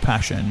your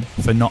passion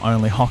for not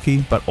only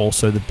hockey, but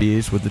also the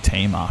beers with the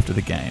team after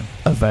the game.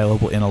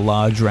 Available in a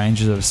large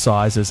range of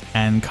sizes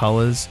and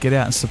colours. Get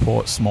out and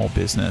support small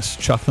business.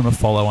 Chuck them a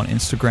follow on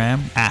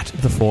Instagram at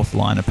The Fourth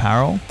Line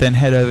Apparel. Then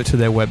head over to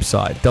their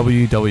website,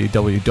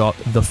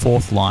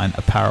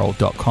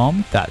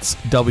 www.thefourthlineapparel.com. That's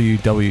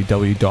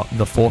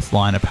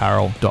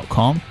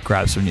www.thefourthlineapparel.com.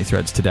 Grab some new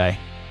threads today.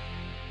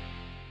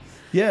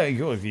 Yeah,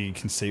 you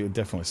can see, you'll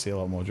definitely see a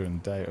lot more during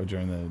the day, or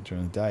during the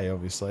day,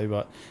 obviously.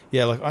 But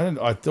yeah, like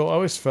I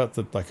always felt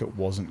that like it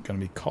wasn't going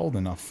to be cold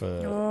enough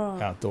for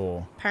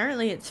outdoor.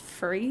 Apparently, it's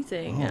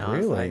freezing. Oh, and I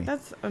was like,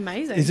 that's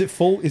amazing. Is it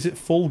full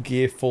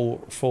gear,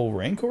 full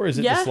rink, or is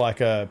it just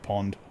like a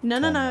pond?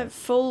 No,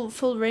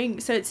 full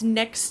rink. So it's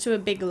next to a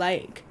big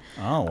lake.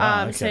 Oh,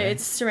 wow. Okay. So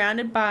it's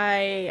surrounded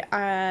by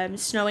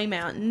snowy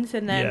mountains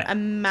and then a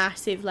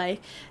massive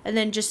lake. And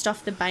then just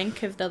off the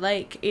bank of the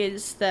lake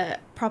is the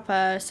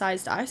proper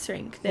sized ice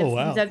rink.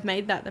 They've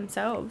made that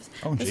themselves.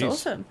 Oh, it's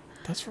awesome.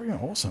 That's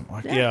freaking awesome.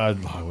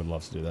 I would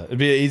love to do that. It'd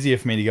be easier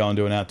for me to go and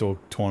do an outdoor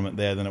tournament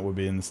there than it would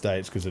be in the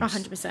States, because it's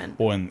 100%.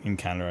 Or in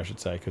Canada, I should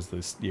say, because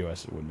the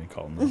US it wouldn't be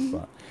cold enough.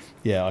 But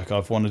yeah, like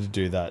I've wanted to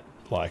do that.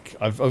 Like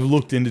I've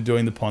looked into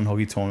doing the pond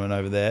hockey tournament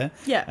over there.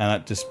 Yeah.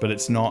 And but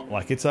it's not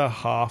like it's not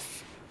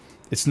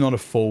a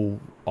full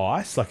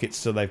ice. Like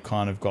so they've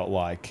kind of got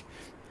like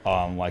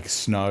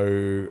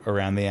snow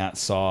around the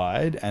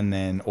outside, and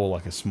then or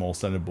like a small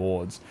set of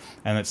boards,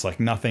 and it's like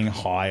nothing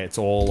high. It's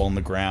all on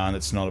the ground.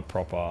 It's not a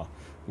proper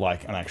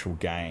like an actual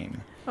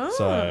game. Oh.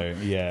 So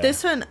yeah.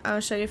 This one,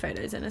 I'll show you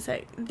photos in a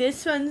sec.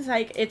 This one's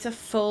like it's a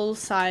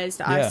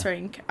full-sized ice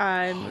rink.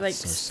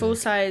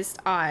 Full-sized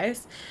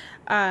ice.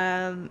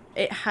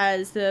 It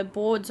has the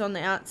boards on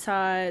the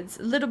outsides,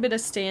 a little bit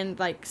of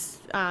stand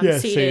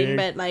seating,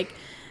 but like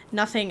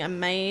nothing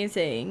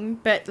amazing.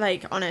 But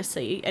like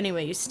honestly,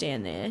 anywhere you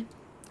stand there,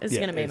 it's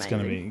gonna be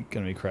amazing. It's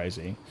gonna be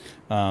crazy.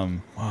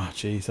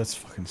 Geez, that's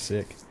fucking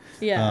sick.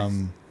 Yeah.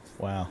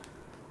 Wow.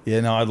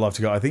 Yeah, no, I'd love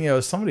to go. I think there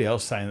was somebody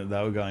else saying that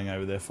they were going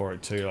over there for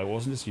it too. Like, it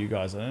wasn't just you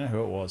guys. I don't know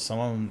who it was.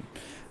 Someone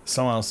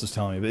else was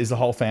telling me. But is the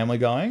whole family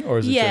going, or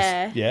is it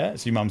just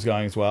so your mum's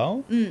going as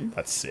well?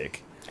 That's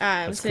sick.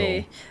 That's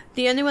cool.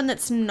 The only one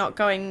that's not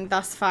going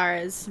thus far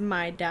is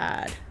my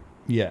dad.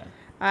 Yeah.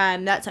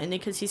 That's only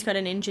because he's got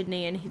an injured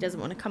knee and he doesn't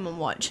want to come and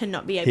watch and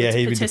not be able to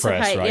he'd participate. Be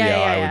depressed, right?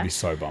 I would be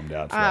so bummed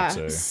out for that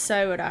too.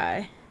 So would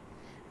I.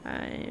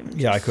 I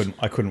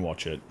couldn't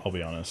watch it. I'll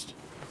be honest.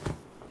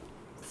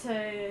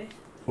 So.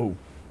 Oh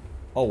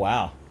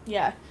wow.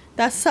 Yeah,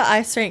 that's the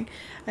ice rink,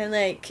 and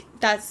like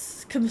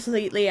that's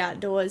completely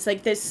outdoors.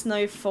 Like there's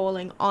snow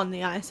falling on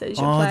the ice as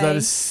you're playing. Oh, that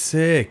is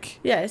sick.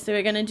 Yeah, so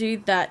we're gonna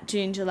do that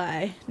June,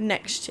 July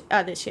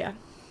this year.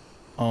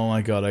 Oh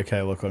my god,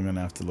 okay, look, I'm going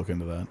to have to look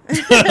into that.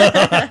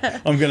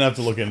 I'm going to have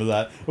to look into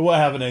that. It won't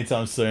happen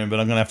anytime soon, but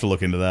I'm going to have to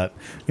look into that.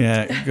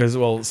 Yeah,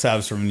 because,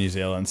 Sav's from New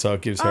Zealand, so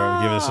it gives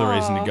us a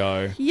reason to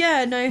go.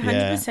 Yeah, no,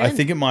 100%. Yeah. I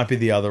think it might be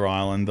the other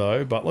island,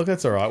 though, but look,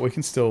 that's all right. We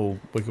can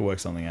work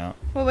something out.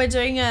 Well, we're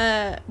doing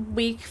a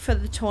week for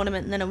the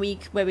tournament and then a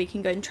week where we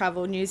can go and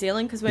travel New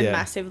Zealand because we're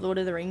massive Lord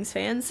of the Rings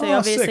fans. So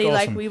obviously, sick,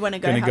 awesome. we want to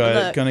go have a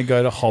look. Going to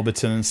go to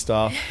Hobbiton and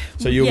stuff.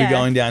 So you'll be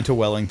going down to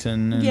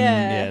Wellington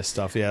and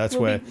stuff. Yeah, that's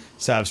where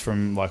Sav's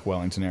from, like,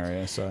 Wellington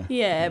area. So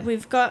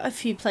we've got a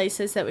few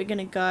places that we're going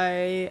to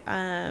go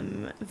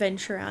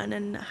venture around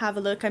and have a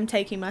look. I'm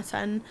taking my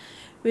son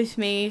with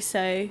me,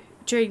 so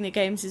during the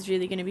games is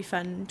really going to be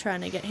fun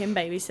trying to get him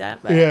babysat.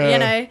 But,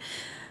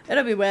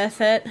 it'll be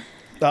worth it.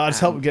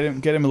 Just help get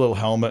him a little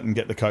helmet and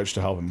get the coach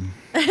to help him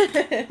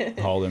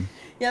hold him.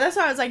 Yeah, that's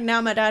why I was like,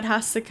 now my dad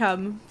has to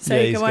come so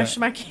he can watch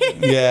my kids.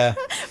 Yeah.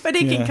 But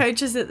he can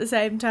coach us at the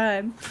same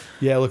time.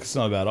 Yeah, look, it's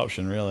not a bad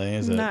option, really,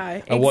 is it?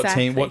 No,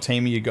 exactly. What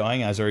team are you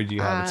going as, or do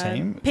you have a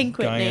team? Pink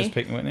Whitney. Going as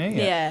Pink Whitney?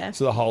 Yeah.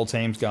 So the whole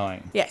team's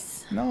going?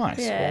 Yes. Nice.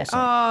 Yeah.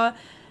 Awesome.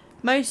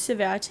 Most of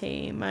our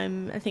team,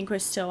 I think we're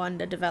still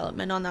under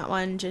development on that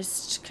one,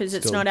 just because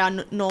it's not our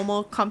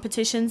normal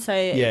competition. So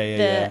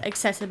the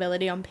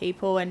accessibility on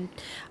people and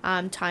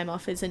time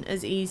off isn't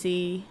as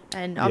easy,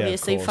 and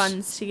obviously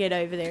funds to get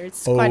over there.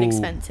 It's quite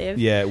expensive.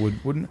 Yeah, it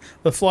wouldn't.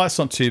 The flight's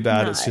not too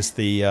bad. No. It's just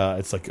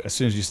it's like as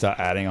soon as you start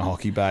adding a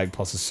hockey bag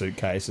plus a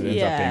suitcase, it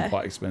ends up being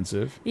quite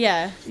expensive.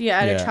 Yeah, you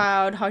add a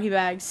child, hockey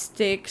bag,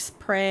 sticks,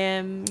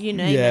 pram, you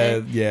name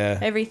it. Yeah,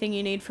 everything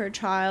you need for a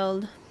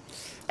child.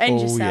 And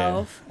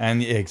yourself. Yeah.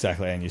 And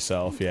exactly, and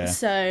yourself, yeah.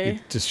 So you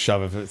just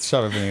shove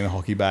everything in the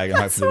hockey bag and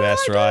hope for the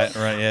best, right?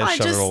 Right, yeah, I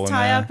shove it all in there. I just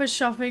tie up a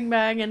shopping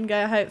bag and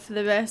go hope for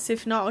the best.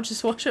 If not, I'll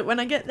just wash it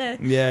when I get there.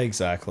 Yeah,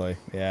 exactly.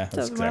 Yeah,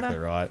 that's exactly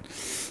right.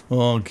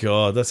 Oh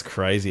god, that's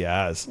crazy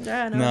as.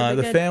 Yeah, no,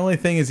 the family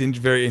thing is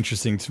very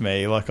interesting to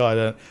me. Like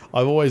I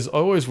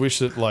always wish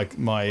that like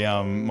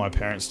my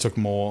parents took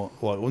more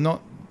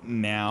not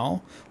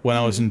now. When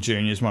I was in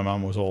juniors, my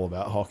mum was all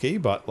about hockey,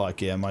 but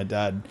my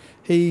dad,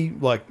 he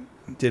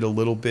did a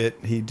little bit.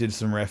 He did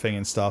some reffing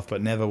and stuff,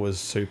 but never was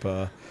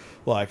super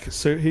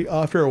so he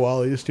after a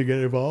while he used to get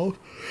involved.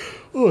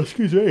 Oh,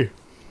 excuse me.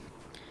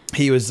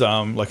 He was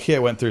he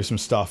went through some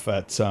stuff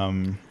at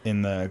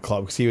in the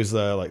club, because he was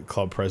the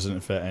club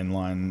president for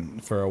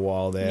Inline for a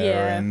while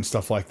there and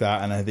stuff like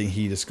that, and I think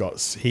he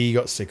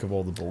got sick of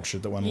all the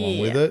bullshit that went along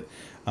with it.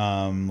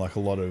 A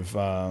lot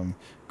of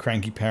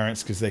cranky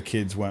parents because their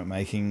kids weren't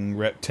making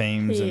rep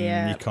teams,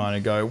 and you kind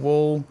of go,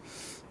 well,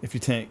 if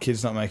your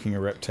kid's not making a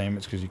rep team,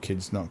 it's because your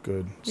kid's not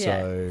good.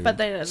 Yeah, so but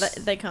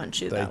they can't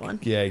shoot that one.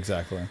 Yeah,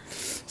 exactly.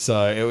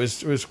 So it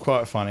was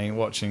quite funny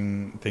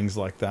watching things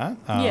like that.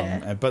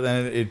 But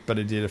then it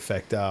did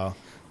affect our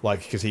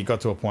because he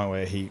got to a point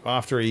where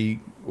after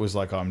he was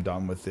like, I'm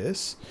done with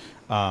this,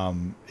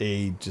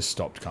 he just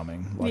stopped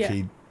coming.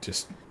 He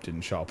just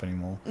didn't show up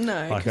anymore.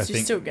 No, because you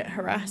still get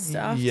harassed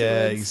afterwards.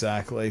 Yeah,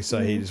 exactly.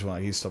 So he just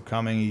he stopped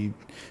coming. He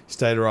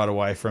stayed right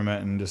away from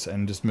it and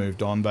just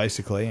moved on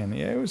basically. And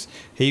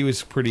he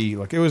was pretty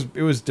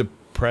it was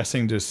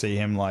depressing to see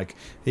him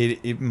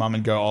mum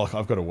would go,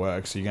 I've got to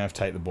work, so you're gonna have to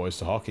take the boys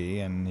to hockey,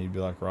 and he'd be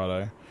like,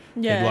 righto.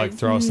 Yeah, he'd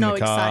throw us in the car.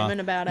 No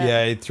excitement about it.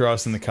 Yeah, he'd throw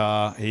us in the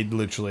car. He'd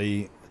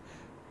literally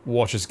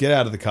watch us get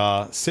out of the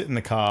car, sit in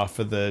the car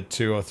for the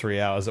 2 or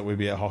 3 hours that we'd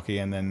be at hockey,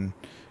 and then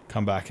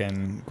come back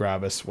and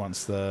grab us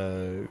once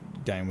the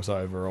game was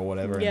over or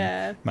whatever,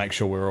 and make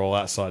sure we were all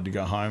outside to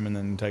go home, and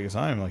then take us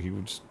home. He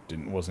just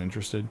wasn't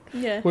interested.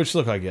 Yeah. Which,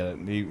 look, I get it.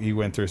 He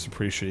went through some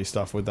pretty shitty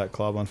stuff with that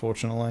club,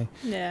 unfortunately.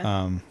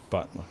 Yeah.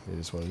 But look, it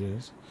is what it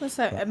is.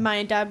 Also,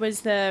 my dad was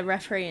the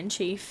referee in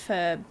chief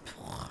for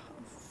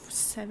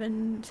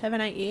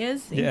 7-8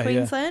 years in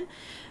Queensland.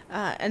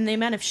 Yeah. And the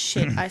amount of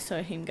shit I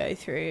saw him go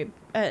through,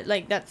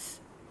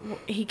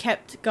 he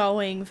kept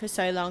going for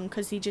so long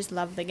because he just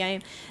loved the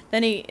game.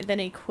 Then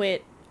he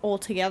quit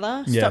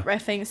altogether, stopped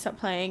reffing, stopped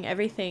playing,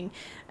 everything.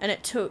 And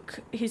it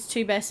took his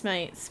two best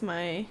mates,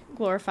 my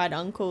glorified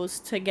uncles,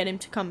 to get him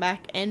to come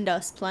back and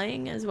us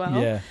playing as well.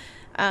 Yeah.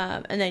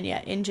 And then,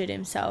 injured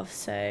himself.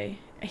 So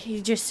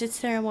he just sits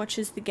there and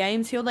watches the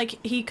games.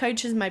 He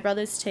coaches my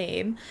brother's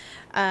team,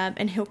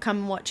 and he'll come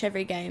and watch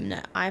every game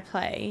that I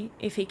play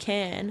if he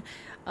can.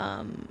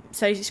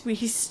 So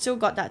he's still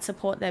got that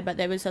support there, but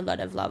there was a lot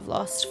of love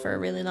lost for a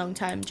really long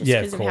time just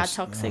because of how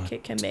toxic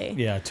it can be.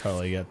 Yeah, I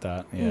totally get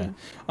that. Yeah.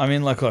 I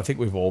mean, I think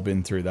we've all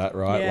been through that,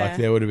 right? Yeah.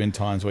 There would have been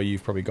times where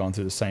you've probably gone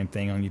through the same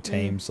thing on your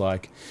teams,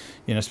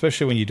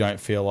 especially when you don't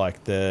feel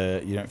like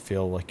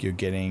you're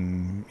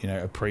getting,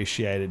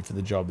 appreciated for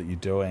the job that you're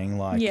doing.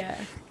 A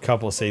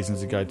couple of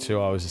seasons ago too,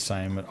 I was the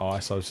same at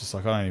ICE. I was just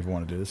like, I don't even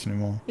want to do this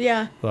anymore.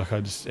 Yeah.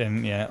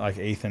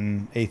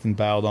 Ethan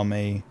bailed on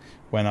me,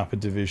 went up a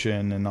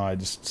division, and I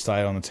just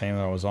stayed on the team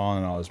that I was on,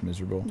 and I was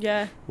miserable.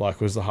 Yeah.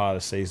 It was the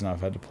hardest season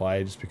I've had to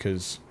play, just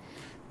because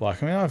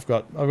I've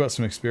got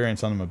some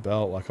experience under my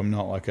belt. I'm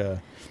not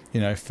a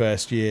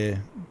first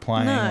year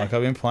playing. No. I've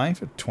been playing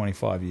for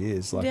 25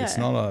 years. It's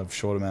not a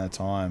short amount of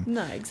time.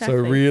 No, exactly. So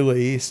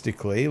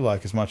realistically,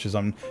 as much as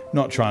I'm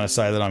not trying to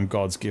say that I'm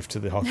God's gift to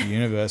the hockey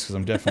universe, because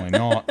I'm definitely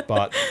not,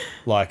 but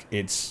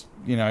it's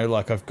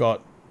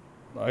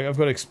I've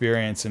got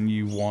experience, and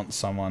you want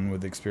someone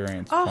with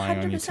experience playing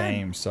 100%. On your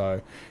team.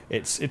 So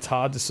it's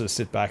hard to sort of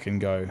sit back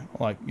and go,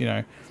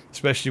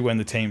 especially when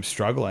the team's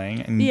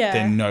struggling and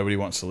then nobody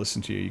wants to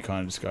listen to you. You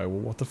kind of just go, well,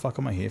 what the fuck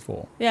am I here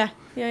for? Yeah.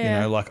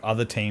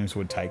 Other teams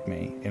would take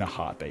me in a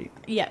heartbeat.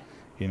 Yeah.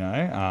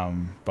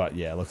 But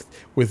look,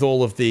 with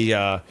all of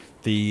the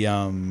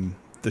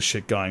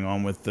shit going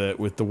on with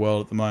the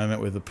world at the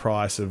moment, with the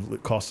price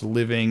of cost of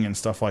living and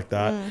stuff like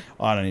that,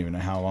 I don't even know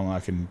how long I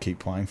can keep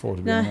playing for,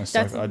 to be honest.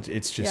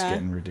 It's just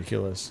getting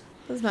ridiculous.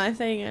 That's my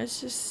thing. It's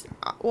just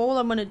all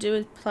I want to do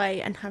is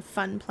play and have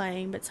fun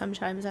playing, but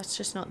sometimes that's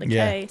just not the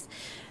case.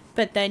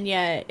 But then,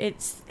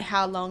 it's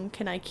how long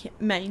can I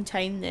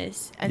maintain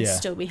this and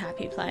still be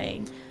happy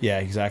playing? Yeah,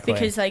 exactly.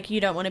 Because, like, you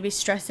don't want to be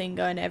stressing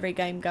going to every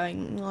game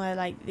going, oh,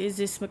 like, is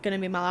this going to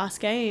be my last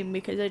game?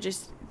 Because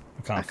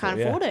I can't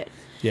afford it.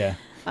 Yeah.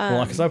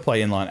 Well, because I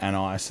play inline and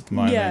ice at the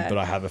moment, but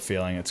I have a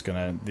feeling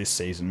this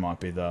season might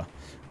be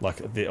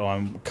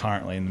I'm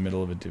currently in the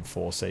middle of a Div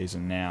 4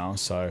 season now,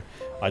 so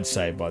I'd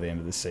say by the end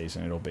of this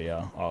season it'll be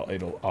I'll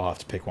have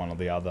to pick one or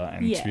the other,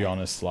 and to be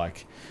honest,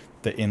 like,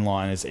 the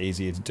inline is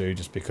easier to do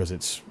just because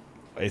it's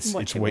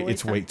week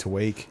to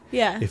week.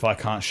 Yeah. If I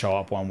can't show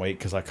up one week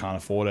because I can't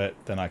afford it,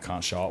 then I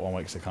can't show up one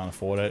week because I can't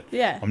afford it.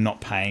 Yeah. I'm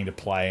not paying to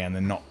play and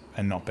then not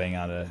being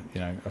able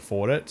to,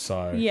 afford it.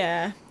 So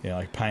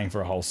like paying for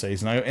a whole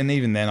season, and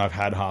even then I've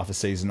had half a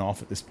season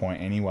off at this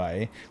point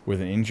anyway with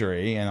an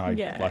injury, and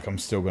I'm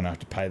still going to have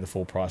to pay the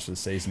full price for the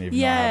season even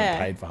though I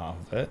haven't paid for half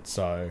of it.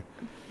 So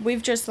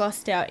we've just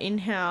lost our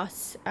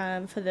in-house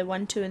for the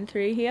 1, 2 and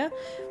 3 here.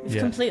 We've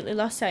completely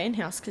lost our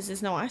in-house because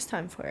there's no ice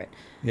time for it.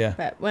 Yeah.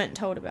 But weren't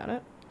told about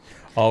it.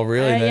 Oh,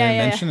 really? They didn't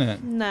mention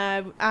it?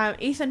 No.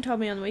 Ethan told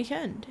me on the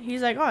weekend.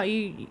 He's like, oh,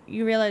 you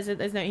realise that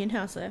there's no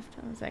in-house left?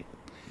 I was like,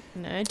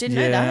 no, didn't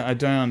know that. I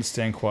don't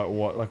understand quite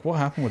what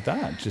happened with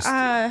that.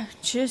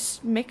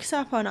 Just mix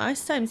up on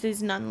ice times.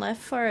 There's none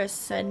left for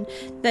us, and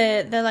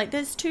they're like,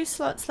 there's 2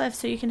 slots left,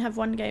 so you can have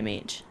 1 game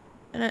each.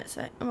 And it's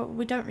like,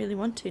 we don't really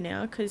want to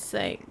now because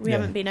we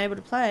haven't been able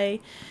to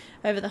play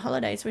over the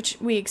holidays, which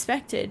we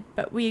expected,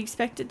 but we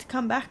expected to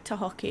come back to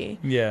hockey.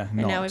 Yeah,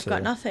 and now we've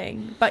got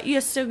nothing. But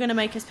you're still going to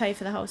make us pay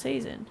for the whole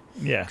season.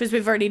 Yeah, because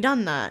we've already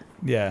done that.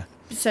 Yeah.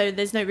 So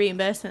there's no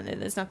reimbursement there.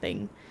 There's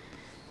nothing.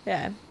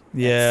 Yeah.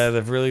 Yeah,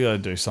 they've really got to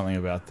do something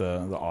about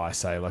the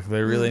ISA. Like,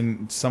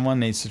 someone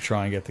needs to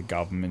try and get the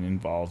government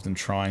involved and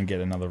try and get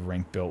another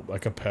rink built,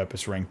 like a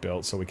purpose rink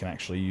built, so we can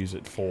actually use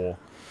it for,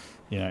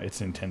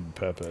 its intended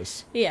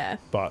purpose. Yeah.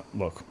 But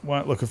look,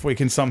 if we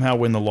can somehow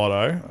win the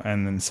lotto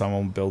and then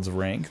someone builds a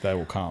rink, they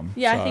will come.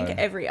 Yeah, so I think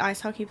every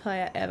ice hockey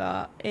player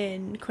ever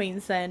in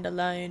Queensland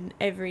alone,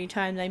 every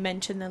time they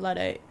mention the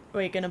lotto,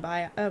 we're going to build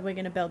our own rink.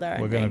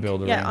 We're going to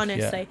build a rink. Yeah,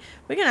 honestly.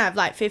 We're going to have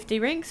like 50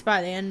 rinks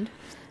by the end.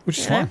 Which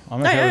is fine.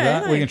 I'm okay with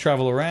that. We can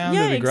travel around.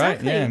 It'll be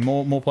great. Yeah,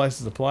 more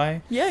places to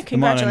play. Yeah,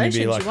 congratulations.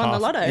 You won the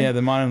lotto. Yeah,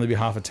 there might only be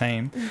half a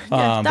team.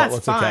 Yeah, that's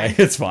fine.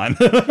 Okay. It's fine.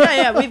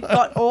 Yeah, we've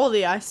got all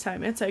the ice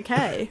time. It's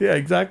okay. Yeah,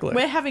 exactly.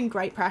 We're having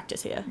great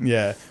practice here.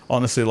 Yeah,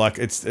 honestly, like,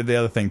 it's the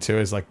other thing too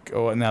is like,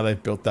 now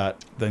they've built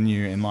the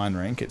new inline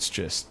rink.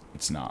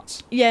 It's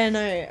nuts. Yeah,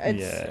 no,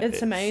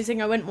 it's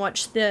amazing. I went and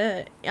watched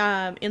the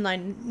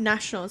inline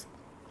nationals.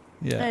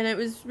 Yeah. And it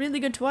was really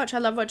good to watch. I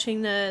love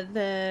watching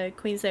the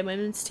Queensland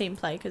women's team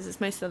play because it's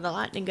most of the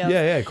Lightning Girls.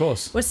 Yeah, of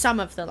course. Well, some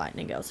of the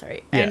Lightning Girls,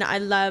 sorry. Yeah. And I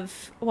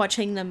love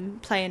watching them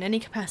play in any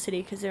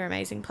capacity because they're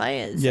amazing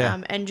players.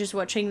 Yeah. And just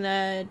watching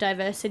the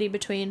diversity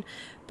between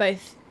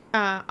both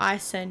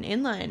ice and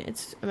inline,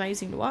 it's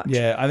amazing to watch.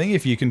 Yeah, I think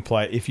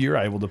if you're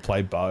able to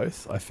play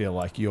both, I feel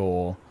like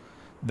you're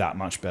that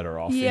much better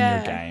off in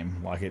your game.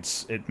 Like,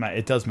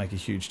 it does make a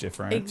huge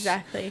difference.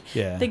 Exactly.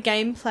 Yeah. The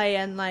gameplay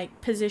and like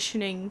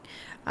positioning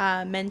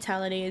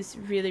mentality is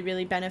really,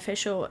 really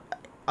beneficial.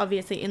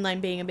 Obviously, inline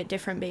being a bit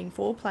different, being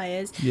 4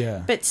 players.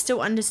 Yeah. But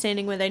still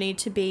understanding where they need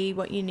to be,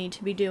 what you need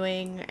to be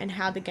doing, and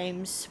how the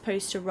game's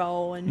supposed to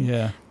roll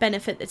and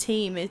benefit the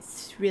team.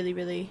 It's really,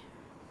 really,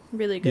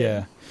 really good.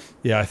 Yeah.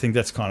 Yeah, I think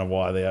that's kind of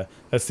why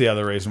that's the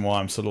other reason why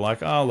I'm sort of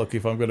like, oh, look,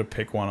 if I'm going to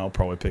pick one, I'll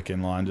probably pick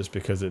inline, just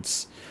because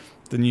it's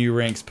the new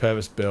rink's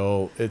purpose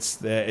built.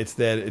 It's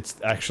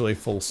actually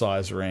full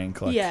size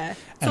rink. Like, yeah,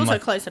 it's also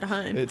closer to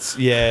home.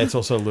 It's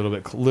also a little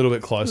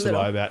bit closer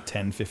by about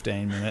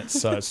 10-15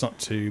 minutes, so it's not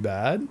too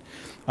bad.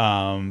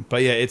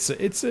 But yeah, it's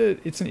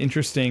an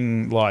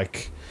interesting,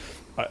 like,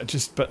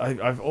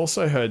 I've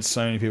also heard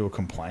so many people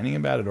complaining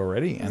about it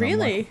already. And really?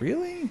 I'm like,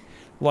 really?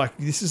 Like,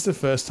 this is the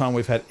first time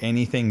we've had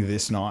anything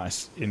this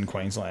nice in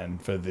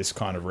Queensland for this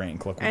kind of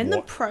rink. Like, and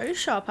the pro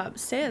shop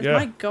upstairs. Yeah.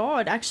 My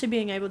God, actually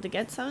being able to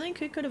get something,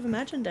 who could have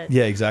imagined it?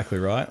 Yeah, exactly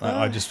right.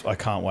 Like, I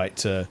can't wait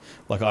to,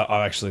 like,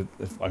 I actually,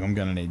 like, I'm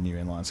going to need new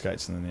inline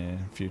skates in the near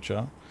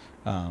future.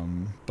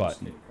 But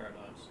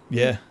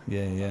yeah.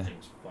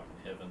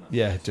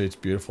 Yeah, dude, it's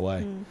beautiful,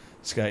 eh?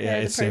 Skate,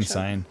 it's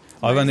insane.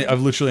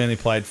 I've literally only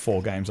played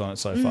 4 games on it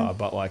so far,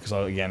 but like, because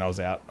I was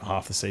out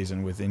half the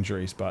season with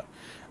injuries, but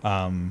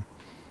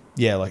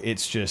yeah, like,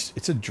 it's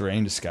a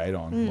dream to skate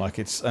on. Like,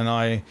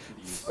 I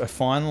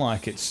find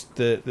like it's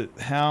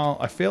how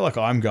I feel like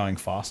I'm going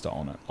faster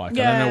on it. Like, I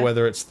don't know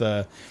whether it's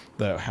the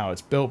how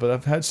it's built, but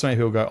I've had so many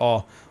people go,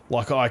 oh,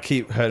 like, I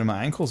keep hurting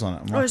my ankles on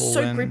it. It's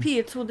so grippy.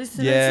 It's all this.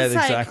 Yeah,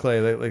 exactly.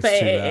 But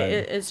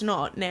it's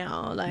not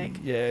now. Like,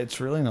 yeah,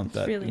 it's really not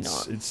that. It's really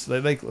not. It's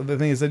the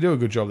thing is, they do a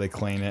good job. They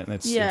clean it, and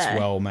it's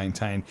well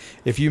maintained.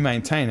 If you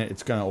maintain it,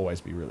 it's going to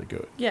always be really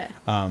good. Yeah.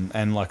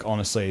 And like,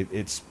 honestly,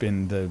 it's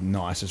been the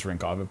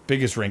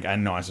biggest rink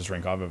and nicest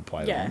rink I've ever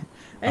played. Yeah.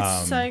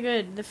 It's so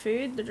good. The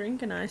food, the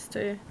drink are nice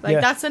too.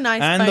 Like, that's a nice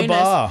bonus. And the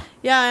bar.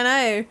 Yeah, I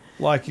know.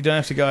 Like, you don't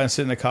have to go and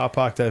sit in the car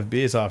park to have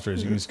beers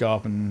afterwards. You can just go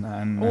up and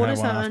order have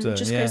one after.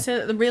 Just go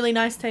sit at the really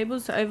nice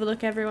tables to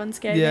overlook everyone's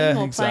skating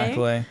or exactly.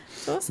 playing.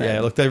 It's awesome.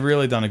 Yeah, look, they've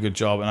really done a good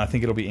job, and I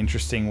think it'll be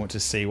interesting to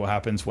see what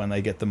happens when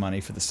they get the money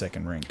for the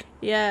second rink.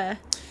 Yeah,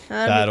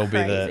 that'll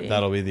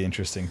be the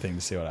interesting thing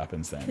to see what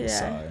happens then. Yeah.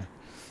 So,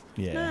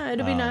 yeah, no,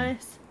 it'll be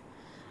nice.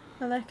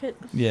 I like it.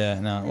 Yeah,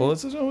 no. Well,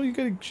 it's you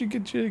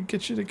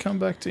get you to come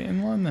back to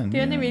inline then. The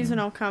only reason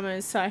I'll come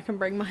is so I can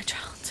bring my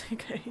child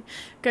to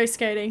go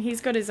skating. He's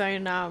got his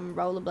own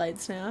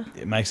rollerblades now.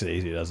 It makes it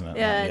easier, doesn't it?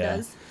 Yeah, it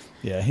does.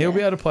 Yeah, he'll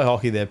be able to play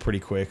hockey there pretty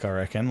quick, I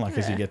reckon. Like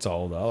as he gets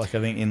older, like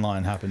I think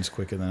inline happens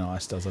quicker than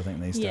ice does. I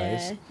think these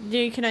days.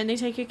 Yeah, you can only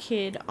take your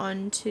kid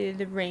onto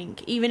the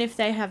rink, even if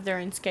they have their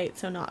own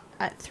skates or not,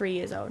 at 3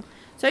 years old.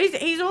 So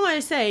he's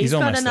almost there. He's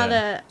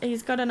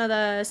got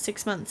another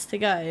 6 months to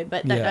go,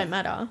 but that don't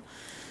matter.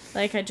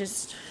 Like I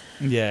just.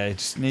 Yeah, you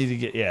just need to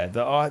get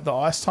the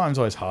ice time's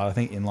always hard. I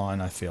think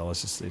inline, I feel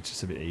it's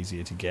just a bit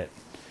easier to get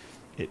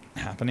it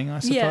happening, I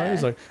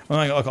suppose. Yeah.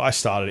 Like I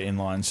started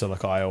inline, so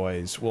like I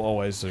will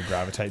always sort of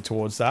gravitate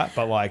towards that.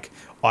 But like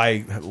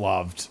I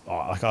love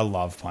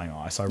playing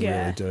ice. I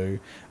really do.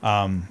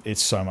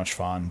 It's so much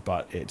fun,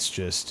 but it's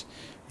just.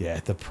 Yeah,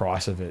 the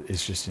price of it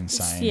is just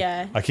insane.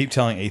 Yeah. I keep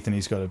telling Ethan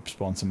he's got to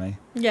sponsor me.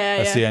 Yeah,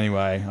 That's the only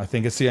way. I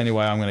think it's the only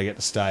way I'm going to get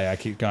to stay. I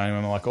keep going to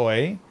him. I'm like,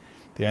 oi,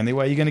 the only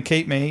way you're going to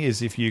keep me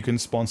is if you can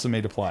sponsor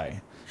me to play.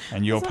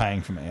 And you're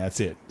paying for me. That's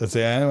it. That's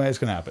the only way it's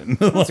going to happen.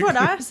 That's what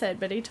I said,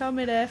 but he told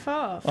me to F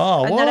off.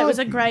 Oh, and then it was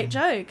a great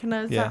joke. And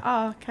I was like,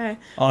 oh, okay.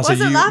 Oh, so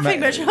wasn't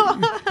laughing, but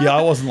yeah,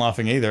 I wasn't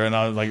laughing either. And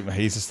I was like,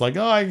 he's just like,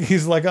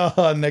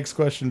 next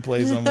question,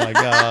 please. I'm like,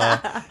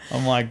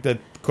 that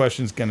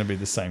question's going to be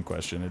the same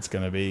question. It's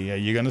going to be, are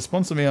you going to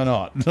sponsor me or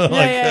not?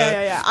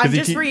 Yeah. I'm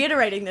just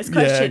reiterating this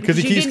question. Because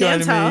he keeps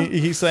going to me.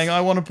 He keeps saying, I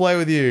want to play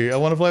with you. I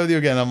want to play with you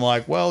again. I'm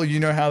like, well, you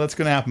know how that's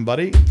going to happen,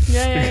 buddy.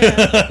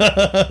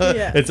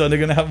 Yeah. It's only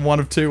going to happen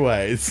one of two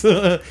ways.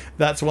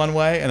 That's one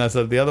way. And I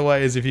said, the other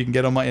way is if you can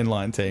get on my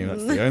inline team.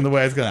 That's the only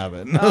way it's going to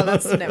happen. Oh,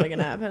 that's never going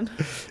to happen.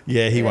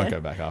 Yeah, he won't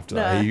go back after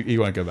that. He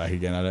won't go back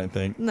again, I don't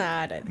think. No,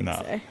 I don't think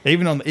so.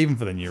 Even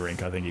for the new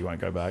rink, I think he won't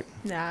go back.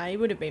 Nah, he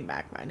would have been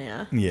back by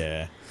now.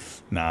 Yeah.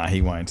 Nah,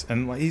 he won't.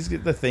 And like,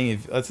 that's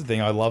the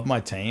thing. I love my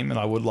team, and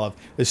I would love.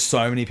 There's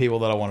so many people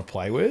that I want to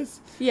play with.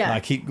 Yeah. And I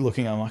keep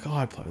looking. I'm like,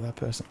 I'd play with that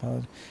person.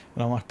 And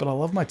I'm like, but I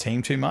love my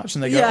team too much.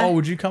 And they go, oh,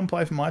 would you come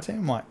play for my team?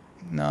 I'm like,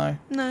 no.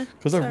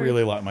 Because I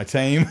really like my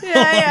team.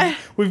 Yeah.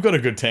 We've got a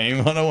good team.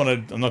 I'm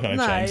not going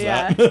to change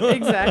that.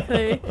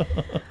 Exactly.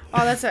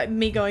 Oh, that's like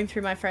me going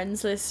through my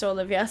friends list all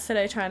of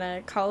yesterday trying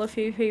to call a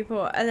few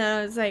people. And then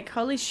I was like,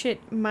 holy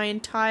shit, my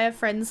entire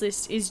friends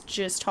list is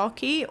just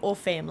hockey or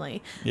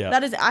family. Yeah.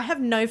 That is, I have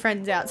no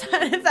friends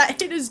outside of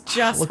that. It is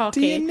just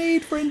hockey. Do you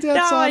need friends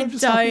outside of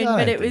just hockey? No,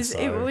 I don't, but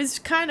it was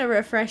kind of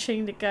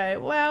refreshing to go,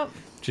 well...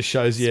 Just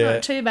shows you.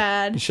 It's not too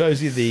bad. It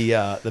shows you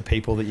the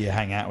people that you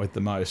hang out with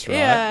the most, right?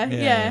 Yeah.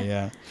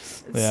 And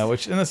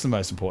that's the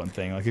most important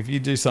thing. Like if you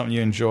do something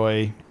you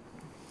enjoy,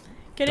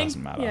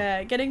 doesn't matter.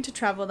 Yeah, getting to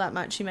travel that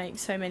much, you make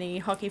so many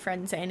hockey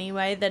friends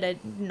anyway that are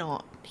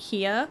not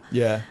here.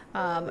 Yeah.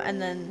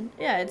 And then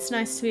it's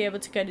nice to be able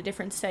to go to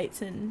different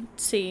states and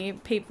see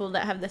people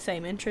that have the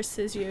same interests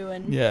as you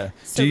and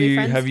still be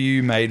friends. Have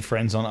you made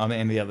friends on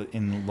any of the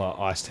other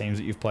ice teams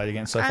that you've played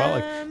against so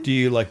far? Do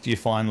you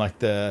find like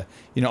the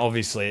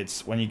obviously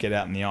it's when you get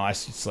out in the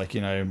ice, it's like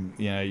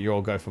you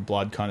all go for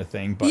blood kind of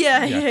thing. But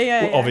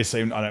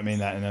obviously I don't mean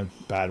that in a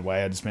bad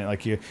way. I just mean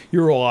like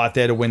you're all out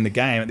there to win the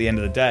game at the end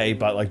of the day.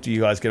 But like, do you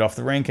guys get off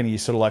the rink and you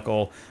sort of like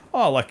all?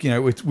 Oh, like,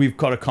 we've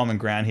got a common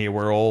ground here.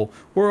 We're all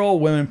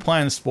women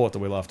playing the sport that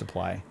we love to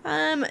play.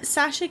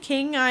 Sasha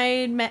King,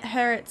 I met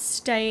her at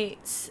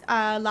States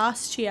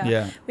last year.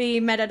 Yeah. We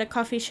met at a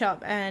coffee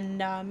shop,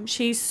 and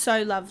she's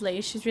so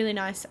lovely. She's really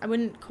nice. I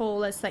wouldn't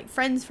call us like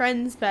friends,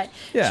 but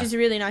she's a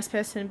really nice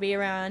person to be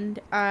around.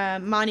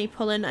 Marnie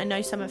Pullen, I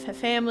know some of her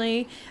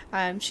family.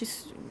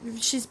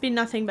 She's been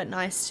nothing but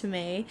nice to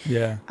me.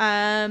 Yeah.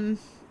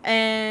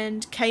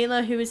 And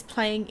Kayla, who was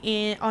playing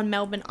on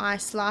Melbourne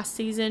Ice last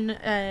season,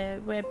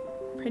 we're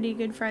pretty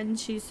good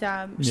friends. She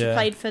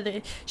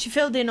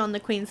filled in on the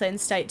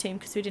Queensland state team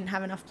because we didn't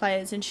have enough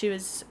players, and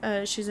she's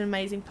an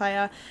amazing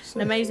player,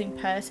 an amazing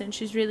person.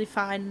 She's really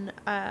fun,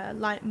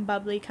 light and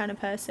bubbly kind of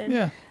person.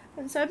 Yeah.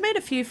 And so I've made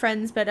a few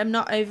friends, but I'm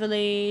not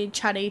overly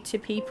chatty to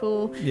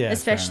people,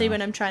 especially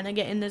when I'm trying to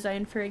get in the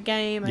zone for a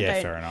game.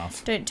 Fair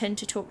enough. Don't tend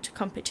to talk to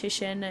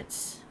competition.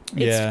 It's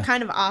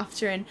kind of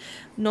after, and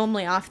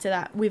normally after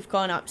that we've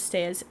gone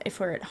upstairs. If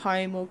we're at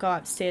home, we'll go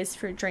upstairs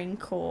for a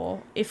drink,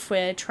 or if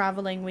we're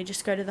traveling, we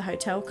just go to the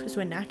hotel because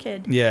we're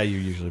knackered. Yeah, you're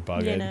usually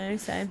buggered.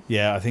 So.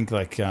 Yeah, I think the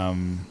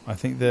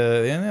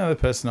only other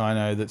person I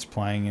know that's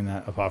playing in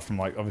that, apart from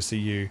like obviously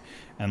you,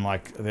 and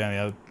like the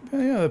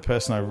only other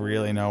person I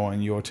really know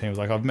on your team is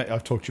like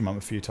I've talked to your mum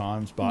a few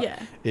times, but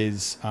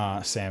is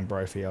Sam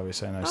Brophy.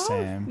 Obviously I know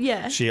Sam.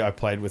 Yeah. I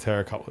played with her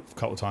a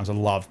couple of times. I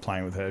loved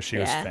playing with her.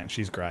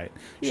 She's great.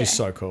 She's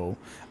so cool.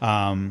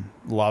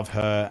 Love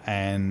her.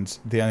 And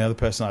the only other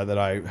person that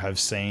I have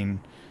seen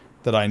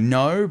that I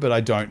know, but I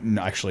don't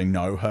actually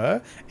know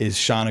her, is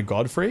Shana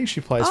Godfrey.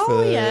 She plays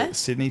for the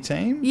Sydney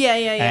team.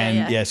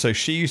 Yeah. So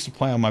she used to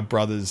play on my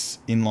brother's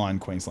inline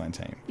Queensland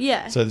team.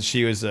 Yeah. So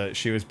she was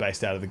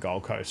based out of the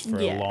Gold Coast for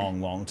a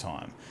long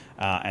time.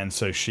 And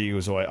so she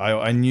was always,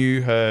 I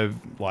knew her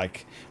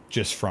like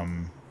just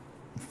from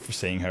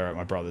seeing her at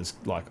my brother's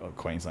like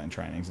Queensland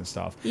trainings and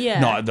stuff. Yeah.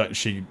 Not that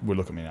she would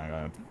look at me and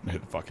go, who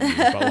the fuck are you?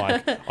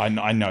 But like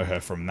I know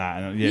her from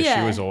that. And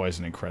she was always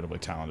an incredibly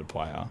talented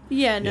player.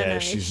 Yeah,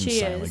 she's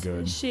insanely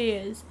good. She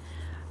is.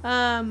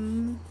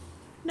 No,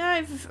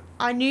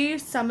 I knew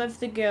some of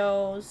the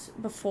girls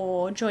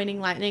before joining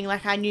Lightning.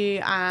 Like I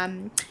knew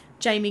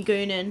Jamie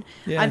Goonan.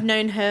 Yeah. I've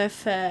known her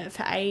for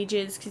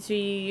ages because we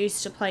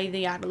used to play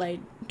the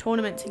Adelaide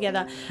tournament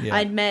together. Yeah.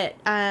 I'd met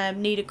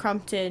Nita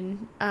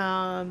Crompton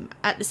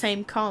at the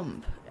same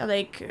comp.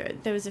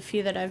 Like there was a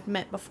few that I've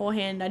met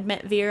beforehand. I'd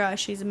met Vera.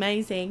 She's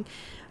amazing.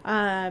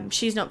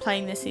 She's not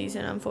playing this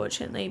season,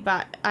 unfortunately,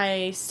 but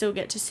I still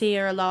get to see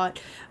her a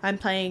lot. I'm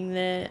playing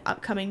the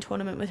upcoming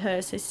tournament with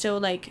her, so still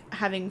like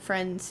having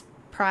friends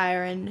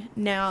prior and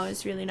now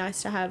is really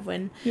nice to have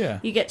when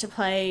you get to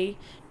play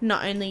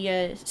not only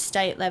your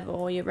state level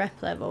or your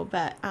rep level,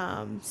 but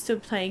still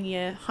playing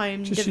your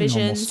home just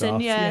divisions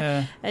and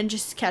and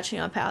just catching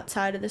up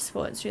outside of the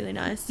sport. It's really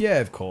nice. Yeah,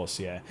 of course,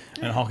 And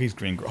hockey's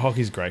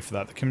great for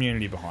that. The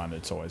community behind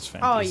it's always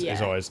fantastic.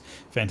 It's always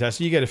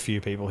fantastic. You get a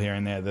few people here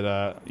and there that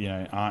are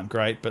aren't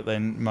great, but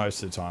then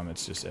most of the time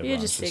it's just everyone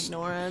just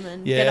ignore them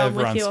and get on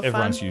with your fun.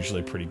 Everyone's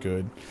usually pretty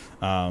good.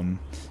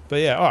 But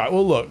yeah, all right.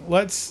 Well, look,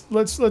 let's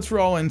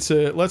roll into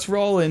the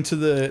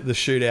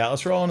shootout.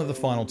 Let's roll into the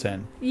final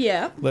 10.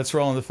 Yeah. Let's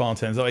roll into the final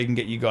 10 so we can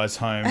get you guys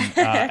home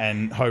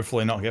and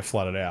hopefully not get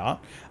flooded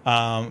out.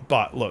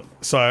 But look,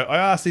 so I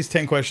ask these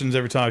 10 questions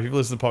every time. If you've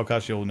listened to the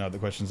podcast, you'll know what the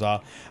questions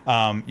are.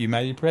 You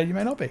may be prepared, you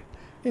may not be.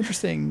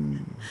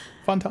 Interesting,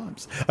 fun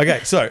times.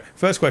 Okay, so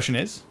first question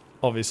is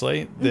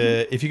obviously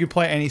if you could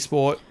play any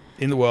sport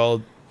in the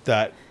world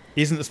that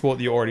isn't the sport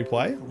that you already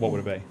play, what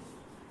would it be?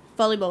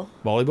 Volleyball.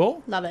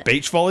 Volleyball? Love it.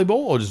 Beach volleyball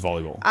or just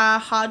volleyball?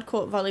 Hard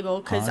court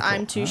volleyball because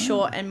I'm too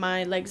short and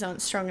my legs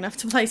aren't strong enough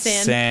to play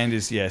sand. Sand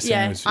is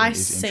I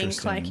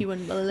sink like you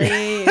wouldn't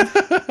believe.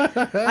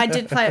 I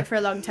did play it for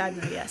a long time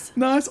though, yes.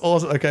 Nice,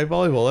 awesome. Okay,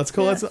 volleyball. That's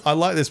cool. Yeah. I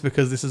like this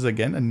because this is,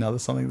 again, another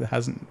something that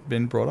hasn't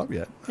been brought up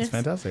yet. That's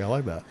fantastic. I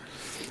like that.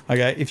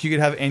 Okay, if you could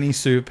have any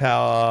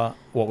superpower,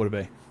 what would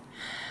it be?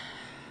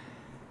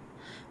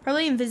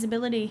 Probably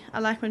invisibility. I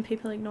like when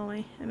people ignore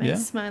me. It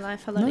makes my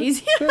life a lot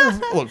easier.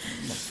 Look,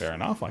 fair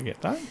enough. I get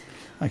that.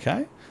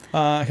 Okay.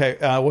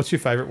 What's your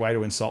favourite way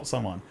to insult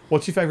someone?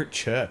 What's your favourite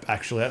chirp,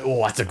 actually?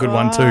 Oh, that's a good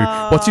one too.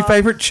 What's your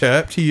favourite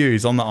chirp to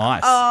use on the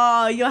ice?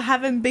 Oh, you're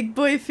having big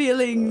boy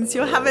feelings.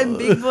 Oh,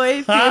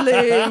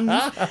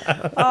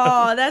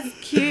 that's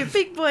cute.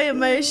 Big boy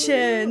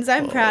emotions.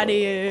 I'm proud of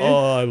you.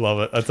 Oh, I love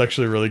it. That's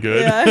actually really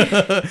good.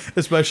 Yeah.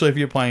 Especially if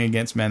you're playing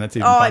against men, it's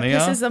even funnier.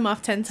 It pisses them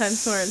off 10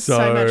 times more. It's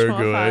so much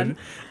more fun.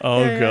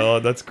 Oh,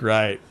 God, that's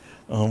great.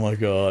 Oh, my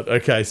God.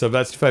 Okay, so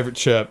that's your favourite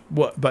chirp.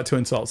 What, but to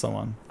insult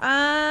someone?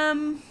 I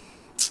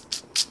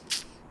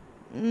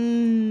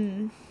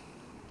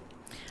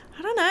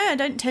don't know. I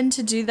don't tend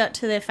to do that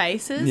to their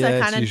faces. Yeah, I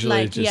kind of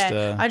like,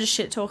 I just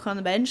shit talk on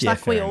the bench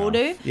like we all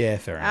do. Yeah,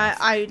 fair enough.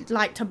 I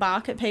like to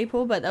bark at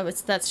people, but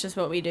that's just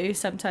what we do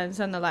sometimes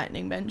on the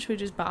Lightning bench. We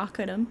just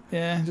bark at them.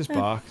 Yeah, just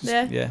bark.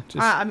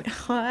 I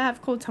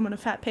have called someone a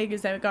fat pig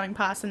as they were going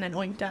past and then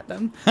oinked at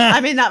them.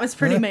 I mean, that was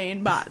pretty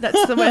mean, but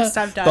that's the worst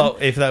I've done.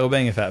 But if they were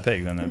being a fat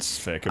pig, then that's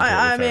fair.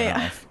 Fair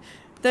enough.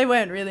 They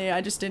weren't really.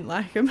 I just didn't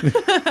like them.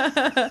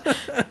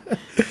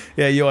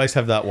 Yeah, you always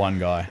have that one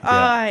guy.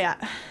 Yeah.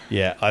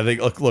 Yeah, I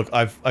think. Look,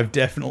 I've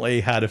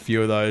definitely had a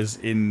few of those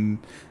in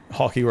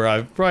hockey where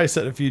I've probably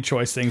said a few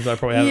choice things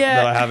that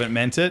I haven't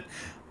meant it.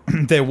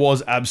 There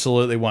was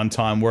absolutely one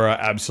time where I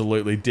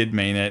absolutely did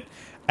mean it.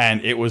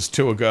 And it was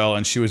to a girl,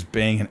 and she was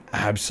being an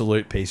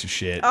absolute piece of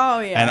shit. Oh,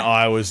 yeah. And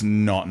I was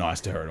not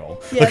nice to her at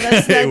all. Yeah,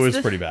 it was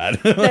pretty bad.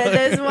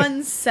 There's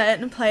one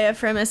certain player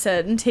from a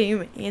certain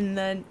team in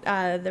the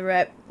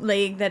rep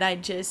league that I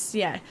just,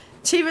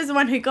 she was the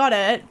one who got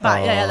it, but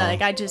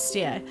I just,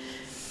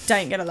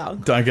 don't get along.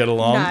 Don't get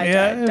along?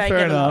 No, don't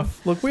fair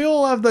enough. Look, we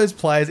all have those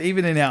players,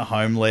 even in our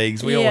home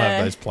leagues, we all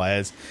have those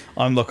players.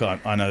 I know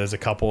there's a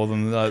couple of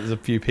them, there's a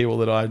few people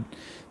that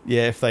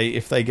if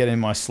they get in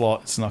my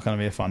slot, it's not going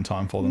to be a fun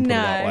time for them. Put it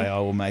that way. I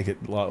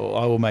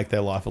will make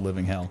their life a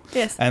living hell.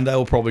 Yes. And they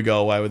will probably go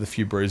away with a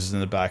few bruises in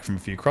the back from a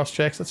few cross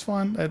checks. That's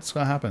fine. That's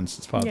what happens.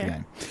 It's part of the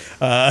game.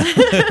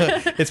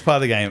 It's part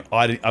of the game.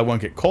 I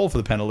won't get called for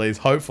the penalties.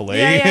 Hopefully.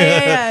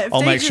 Yeah.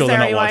 I'll make sure they're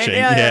not watching.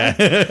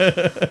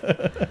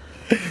 Yeah.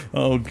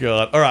 Oh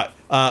God. All right.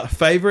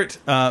 Favorite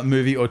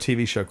movie or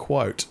TV show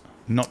quote?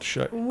 Not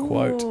show.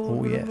 Quote.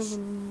 Oh yes.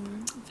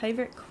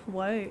 Favorite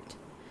quote.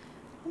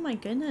 Oh my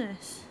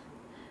goodness.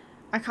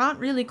 I can't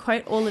really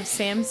quote all of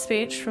Sam's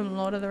speech from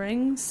Lord of the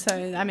Rings,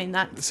 so I mean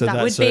that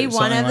would be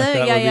one of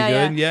the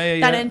yeah.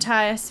 That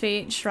entire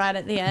speech right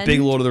at the end. Big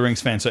Lord of the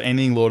Rings fan, so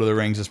anything Lord of the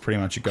Rings is pretty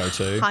much a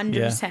go-to.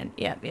 100%.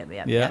 Yep.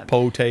 Yeah,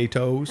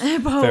 potatoes.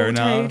 Fair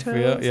enough.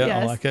 Yeah, yes.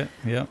 I like it.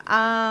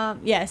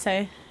 Yeah.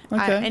 So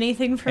okay.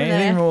 Anything from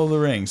anything there. Lord of the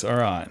Rings. All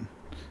right.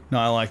 No,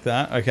 I like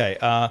that. Okay.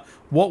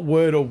 What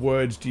word or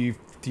words do you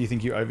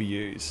think you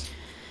overuse?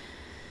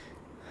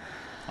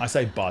 I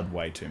say bud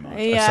way too much. I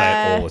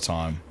say it all the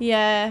time.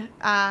 Yeah.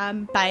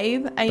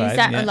 Babe. I use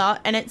that a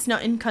lot, and it's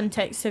not in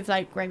context of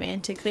like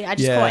romantically. I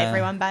just call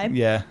everyone babe.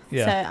 Yeah.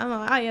 So I'm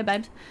like, oh yeah,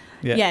 babes.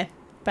 Yeah.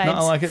 Babes. No,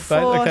 I like it,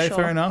 babe. Okay, sure.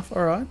 fair enough.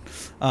 All right.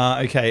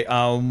 Okay.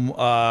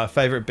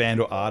 Favorite band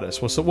or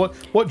artist?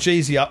 What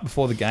G's you up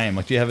before the game?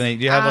 Like, do you have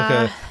like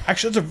a?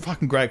 Actually, that's a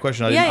fucking great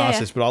question. I didn't ask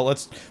this, but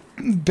let's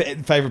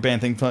favorite band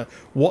thing.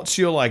 What's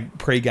your like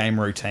pre-game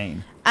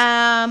routine?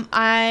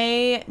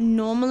 I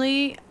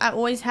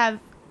always have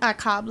a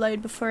carb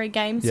load before a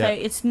game, so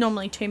it's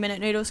normally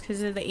 2-minute noodles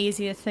because they're the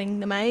easier thing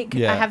to make.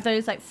 I have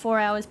those like 4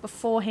 hours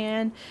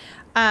beforehand.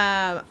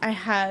 I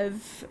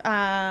have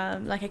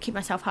I keep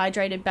myself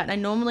hydrated, but I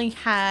normally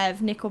have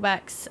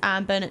Nickelback's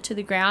 "Burn It to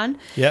the Ground."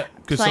 Yeah,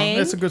 good playing. song.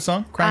 That's a good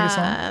song. Cranky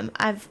song.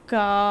 I've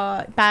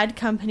got "Bad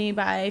Company"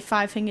 by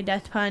Five Finger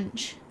Death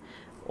Punch,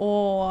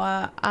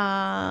 or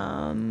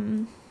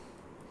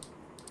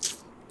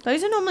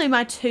those are normally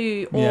my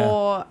two,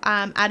 or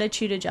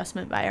Attitude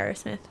Adjustment by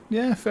Aerosmith.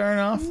 Yeah, fair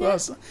enough. Yeah.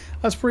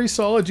 That's pretty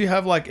solid. Do you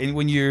have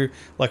when you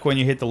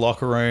hit the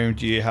locker room,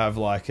 do you have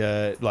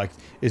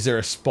is there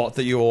a spot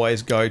that you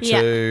always go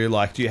to? Yeah.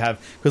 Like, do you have,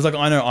 because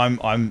I know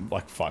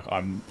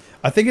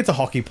I think it's a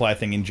hockey player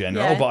thing in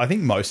general, but I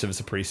think most of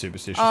us are pretty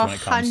superstitious when it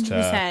comes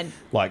 100%.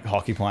 to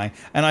hockey playing.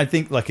 And I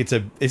think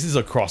this is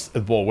across the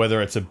board, whether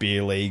it's a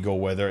beer league or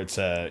whether it's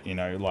a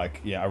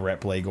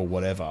rep league or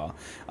whatever.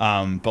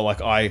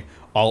 But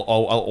I'll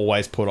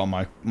always put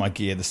on my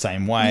gear the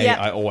same way. Yep.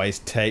 I always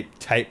tape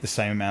the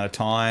same amount of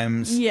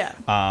times. Yeah.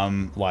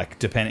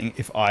 Depending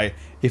if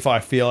I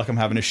feel like I'm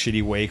having a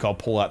shitty week, I'll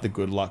pull out the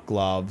good luck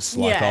gloves.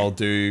 I'll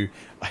do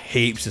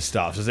heaps of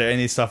stuff. Is there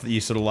any stuff that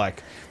you sort of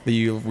that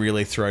you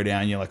really throw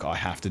down? You're like, I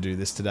have to do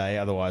this today,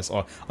 otherwise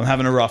I'm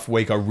having a rough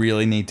week. I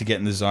really need to get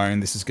in the zone.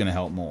 This is going to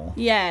help more.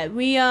 Yeah,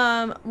 we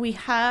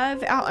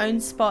have our own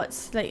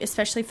spots,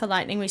 especially for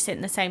Lightning. We sit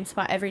in the same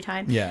spot every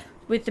time. Yeah.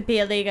 With the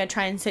beer league, I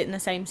try and sit in the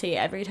same seat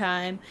every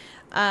time.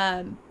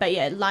 But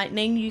yeah,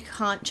 Lightning, you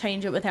can't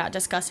change it without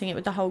discussing it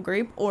with the whole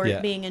group or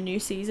it being a new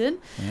season.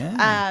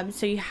 Yeah.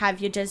 So you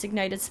have your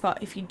designated spot.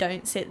 If you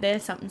don't sit there,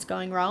 something's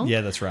going wrong. Yeah,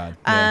 that's right.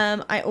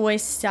 Yeah. I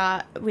always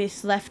start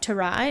with left to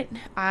right.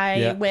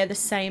 I wear the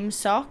same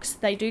socks.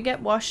 They do get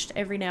washed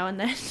every now and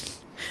then.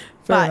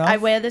 But I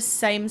wear the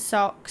same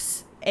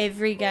socks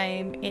every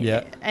game,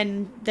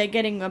 and they're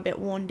getting a bit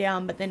worn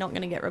down, but they're not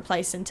going to get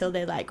replaced until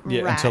they're rags.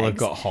 Until they've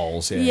got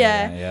holes.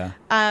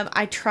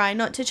 I try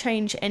not to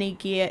change any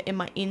gear in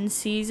my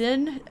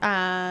in-season.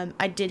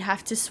 I did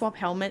have to swap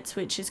helmets,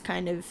 which has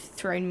kind of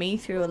thrown me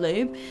through a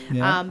loop.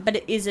 But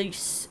it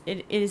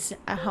is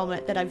a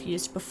helmet that I've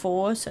used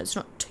before, so it's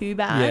not too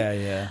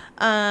bad.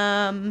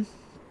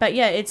 But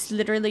yeah, it's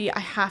literally, I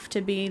have to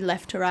be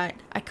left to right.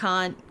 I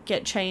can't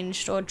get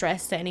changed or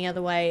dressed any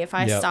other way. If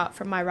I start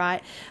from my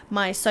right,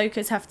 my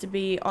soakers have to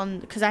be on,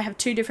 because I have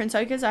two different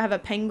soakers. I have a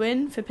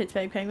penguin for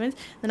Pittsburgh Penguins,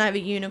 then I have a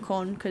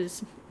unicorn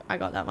because I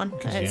got that one.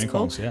 It's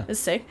cool. Yeah. It's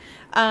sick.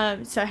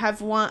 So I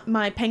have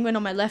my penguin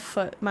on my left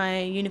foot,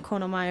 my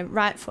unicorn on my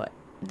right foot.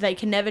 They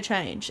can never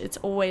change. It's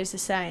always the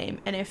same.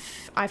 And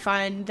if I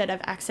find that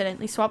I've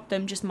accidentally swapped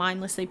them, just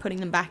mindlessly putting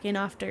them back in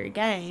after a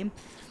game,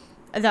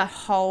 the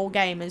whole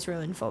game is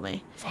ruined for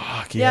me.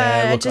 Fuck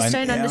yeah. I just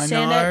don't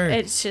understand it.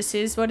 It just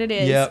is what it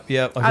is.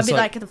 Yep. I'll be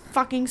like the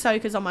fucking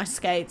soakers on my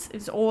skates.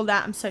 It's all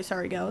that. I'm so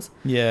sorry, girls.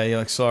 Yeah, you're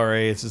like,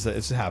 sorry. It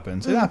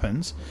happens. It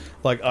happens.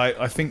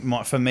 I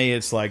think for me,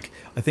 it's I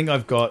think I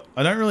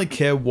don't really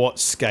care what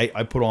skate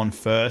I put on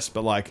first,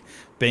 but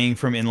being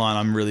from inline,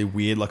 I'm really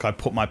weird. I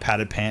put my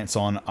padded pants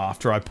on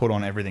after I put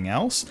on everything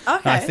else.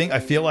 Okay. And I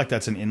feel like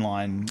that's an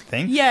inline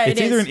thing. Yeah, it's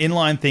either an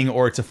inline thing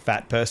or it's a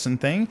fat person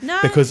thing. No.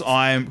 Because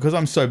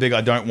I'm so big, I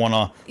don't want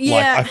to,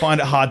 I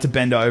find it hard to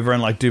bend over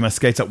and do my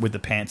skates up with the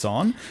pants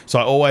on. So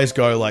I always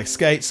go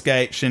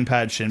skate, shin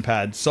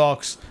pad,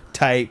 socks,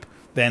 tape,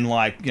 then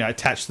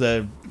attach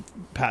the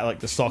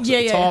the socks at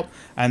the top,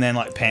 and then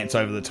pants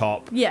over the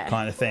top,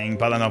 kind of thing.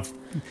 But then I've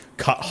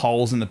cut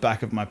holes in the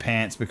back of my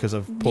pants because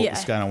I've pulled the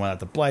skate on without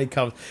the blade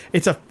cover.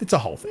 It's a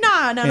whole thing. No,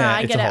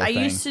 I get it. I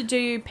used to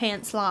do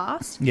pants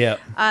last. Yeah.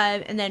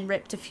 And then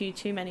ripped a few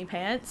too many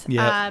pants.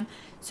 Yeah.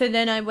 So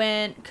then I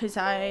went, because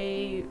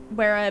I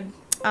wear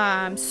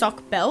a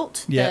sock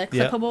belt, the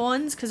clippable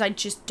ones, because I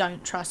just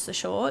don't trust the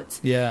shorts.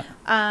 Yeah.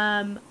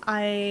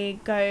 I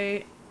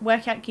go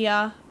workout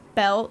gear,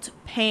 belt,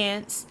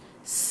 pants,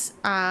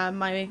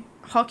 my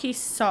hockey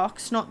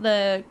socks, not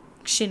the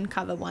shin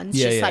cover ones,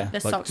 the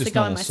socks that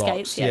go on my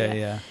skates.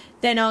 Yeah.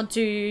 Then I'll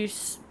do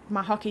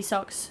my hockey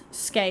socks,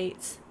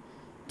 skates,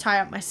 tie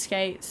up my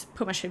skates,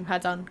 put my shin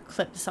pads on,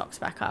 clip the socks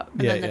back up,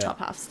 and then the top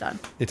half's done.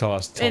 The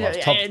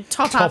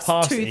top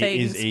half's two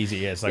things. Is easy.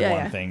 Yeah, it's like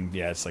one thing.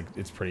 Yeah, it's like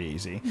it's pretty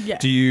easy. Yeah.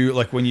 Do you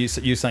like when you're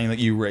saying that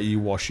you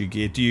wash your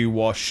gear? Do you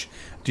like?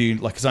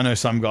 Because I know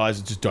some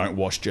guys just don't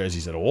wash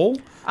jerseys at all.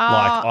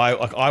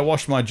 I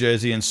wash my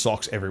jersey and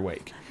socks every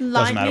week.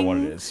 Doesn't matter what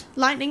it is.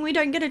 Lightning, we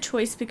don't get a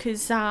choice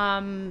because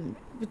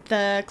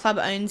the club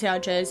owns our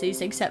jerseys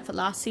except for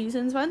last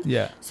season's one.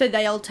 Yeah. So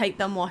they'll take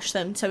them, wash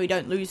them, so we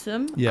don't lose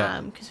them.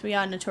 Yeah. Because we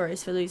are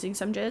notorious for losing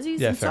some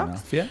jerseys and socks.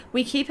 Enough. Yeah.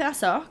 We keep our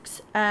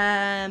socks.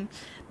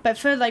 But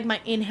for like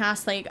my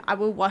in-house league, I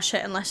will wash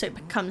it unless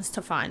it comes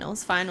to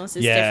finals. Finals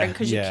is different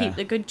because you keep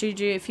the good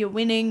juju. If you're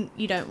winning,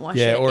 you don't wash it.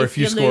 Yeah, or if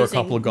you score losing,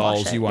 a couple of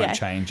goals, you won't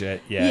change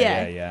it.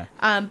 Yeah.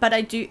 But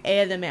I do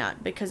air them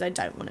out because I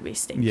don't want to be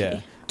stinky. Yeah.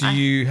 Do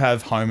you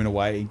have home and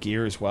away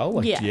gear as well?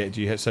 Like,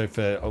 do you have, so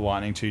for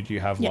Lightning too, do you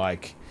have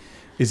like...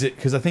 Is it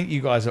because I think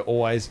you guys are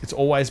it's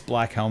always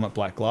black helmet,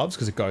 black gloves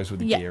because it goes with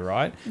the gear,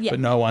 right? Yeah. But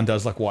no one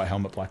does like white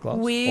helmet, black gloves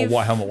or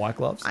white helmet, white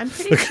gloves. I'm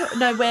pretty sure.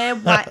 No, we're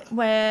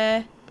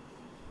white.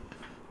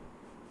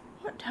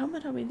 What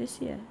helmet are we this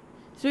year?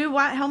 So we were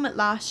white helmet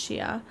last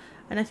year,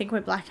 and I think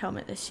we're black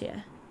helmet this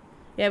year.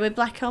 Yeah, we're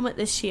black helmet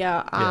this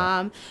year.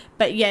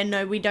 But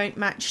no, we don't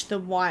match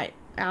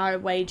our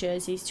away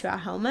jerseys to our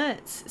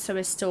helmets, so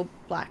we're still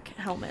black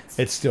helmets.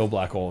 It's still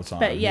black all the time.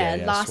 But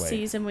last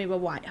season we were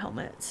white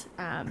helmets.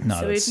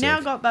 So we've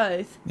now got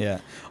both.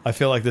 Yeah, I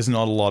feel like there's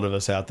not a lot of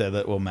us out there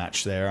that will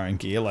match their own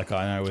gear. Like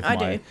I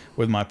know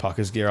with my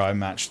Puckers gear, I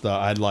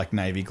had like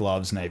navy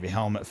gloves, navy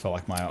helmet for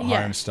like my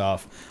home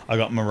stuff. I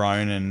got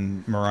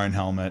maroon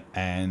helmet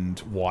and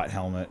white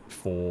helmet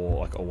for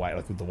like away,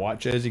 like with the white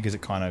jersey because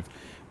it kind of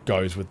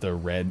goes with the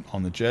red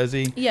on the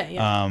jersey.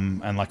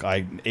 And like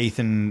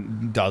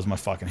Ethan does my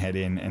fucking head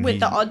in and with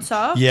the odd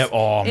socks. Yeah,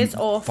 it's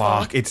awful.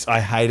 Fuck, I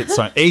hate it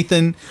so.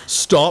 Ethan,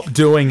 stop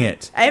doing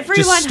it.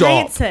 Everyone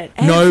hates it.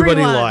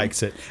 Nobody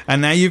likes it.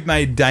 And now you've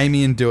made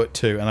Damien do it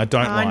too, and I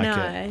don't like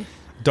it.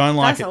 Don't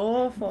like it. That's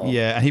awful.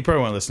 Yeah, and he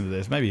probably won't listen to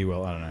this. Maybe he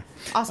will. I don't know.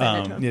 I'll send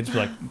it to him. Yeah, just be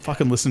like,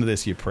 fucking listen to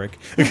this, you prick.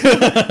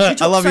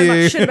 I love you.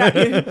 Much shit about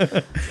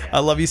you. I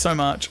love you so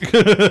much.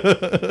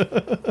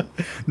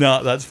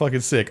 No, that's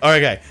fucking sick.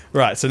 Okay,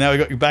 right. So now we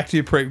got back to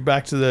your prick.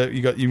 Back to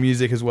you got your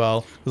music as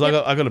well. Because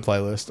I got a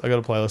playlist.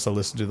 I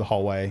listen to the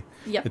whole way.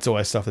 Yep. It's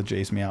always stuff that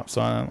G's me up.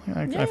 So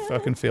I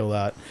fucking feel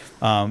that.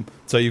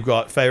 So you've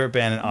got favorite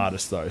band and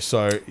artist though.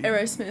 So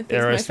Aerosmith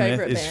is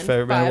my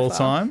favorite band of all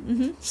time.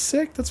 Mm-hmm.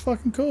 Sick. That's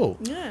fucking cool.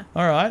 Yeah.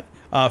 All right.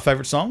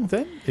 Favorite song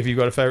then? If you've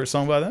got a favorite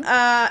song by them?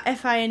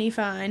 F-I-N-E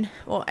Fine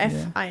or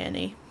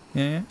F-I-N-E.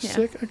 Yeah.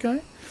 Sick.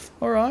 Okay.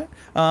 All right.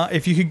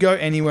 If you could go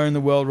anywhere in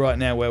the world right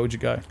now, where would you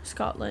go?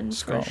 Scotland.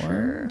 For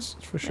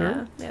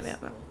sure. Yeah.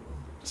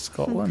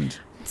 Scotland.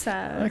 So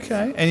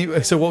okay.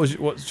 Anyway, so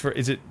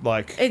is it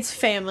like? It's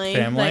family.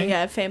 Like,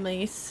 yeah,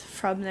 family's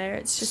from there.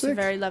 It's just a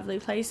very lovely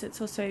place. It's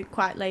also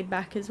quite laid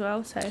back as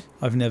well. So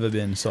I've never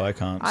been, so I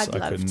can't. I'd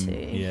love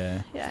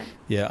to.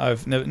 Yeah.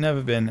 I've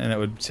never been, and it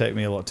would take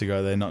me a lot to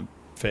go there. Not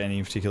for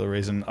any particular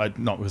reason.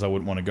 Not because I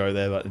wouldn't want to go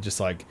there, but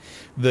just like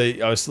I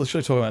was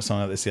literally talking about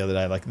something like this the other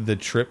day. Like the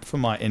trip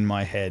in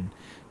my head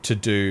to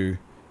do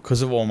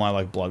because of all my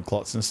like blood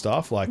clots and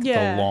stuff. Like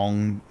the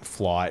long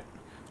flight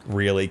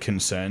really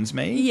concerns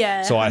me.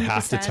 Yeah. So I'd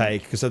have to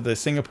take because the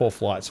Singapore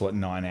flight's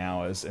 9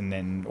 hours, and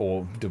then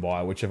or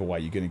Dubai, whichever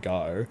way you're going to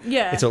go.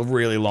 Yeah. It's a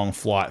really long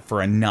flight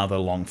for another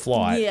long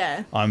flight.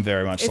 Yeah. I'm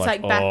very much it's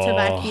like back to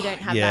back. You don't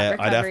have that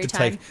recovery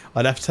time.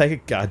 I'd have to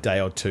take a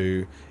day or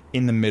two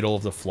in the middle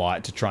of the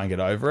flight to try and get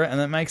over it, and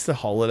that makes the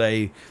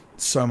holiday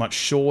so much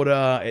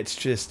shorter. It's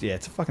just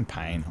it's a fucking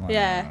pain.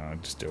 I'll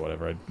just do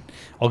whatever.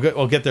 I'll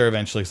get there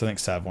eventually because I think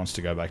Sav wants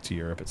to go back to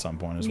Europe at some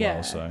point as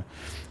well. So,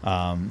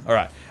 all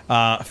right.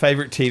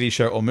 Favorite TV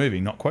show or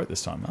movie? Not quote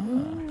this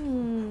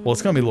time. Well,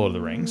 it's gonna be Lord of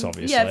the Rings,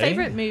 obviously. Yeah,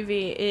 favorite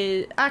movie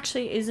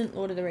isn't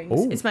Lord of the Rings.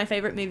 Ooh. It's my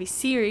favorite movie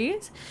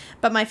series,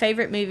 but my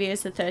favorite movie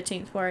is The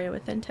 13th Warrior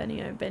with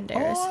Antonio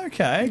Banderas. Oh,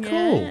 okay,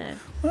 cool. Yeah.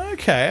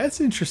 Okay, that's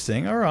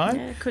interesting. All right.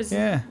 Yeah, because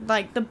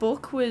like the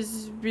book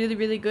was really,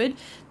 really good.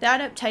 The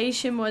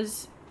adaptation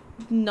was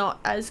not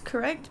as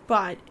correct,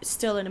 but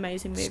still an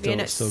amazing movie, and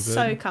it's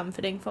so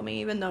comforting for me,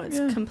 even though it's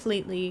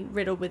completely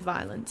riddled with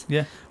violence.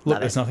 Yeah,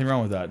 look, there's nothing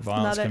wrong with that.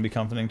 Violence can be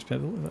comforting to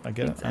people. I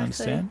get it. I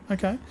understand.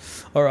 Okay,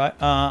 all right.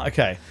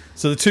 Okay,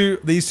 so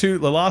the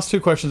last two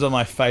questions are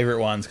my favorite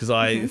ones because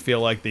I feel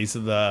like these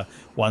are the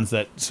ones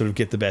that sort of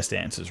get the best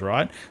answers,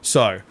 right?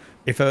 So,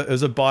 if it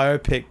was a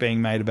biopic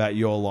being made about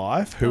your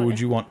life, who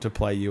would you want to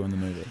play you in the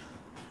movie?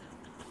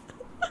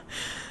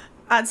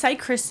 I'd say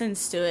Kristen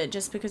Stewart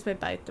just because we're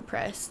both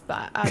depressed,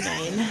 but I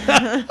mean,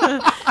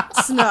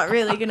 it's not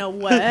really going to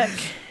work.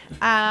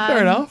 Fair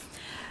enough.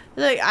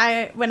 Look,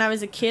 when I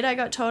was a kid, I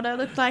got told I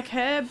looked like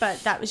her,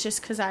 but that was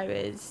just because I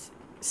was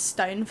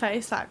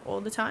stone-faced like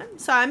all the time.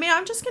 So, I mean,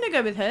 I'm just going to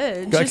go with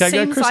her. It just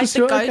seems like the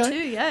go-to.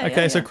 Okay.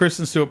 Okay, so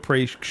Kristen Stewart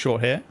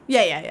pre-short hair?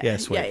 Yeah. Yeah,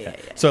 sweet. Yeah.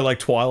 So, like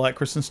Twilight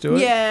Kristen Stewart?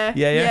 Yeah.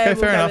 Okay,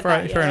 fair enough. All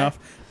right, fair enough.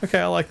 Okay,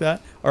 I like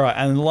that. All right,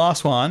 and the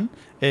last one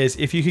is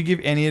if you could give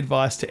any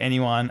advice to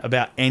anyone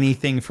about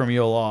anything from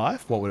your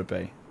life, what would it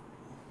be?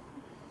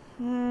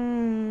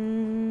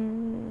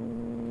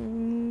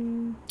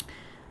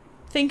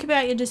 Think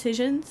about your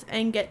decisions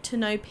and get to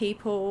know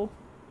people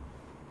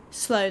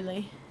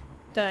slowly.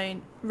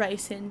 Don't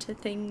race into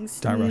things.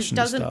 Don't rush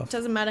into stuff.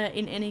 Doesn't matter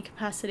in any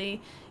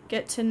capacity.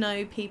 Get to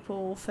know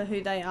people for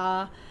who they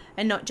are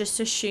and not just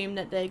assume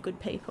that they're good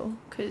people,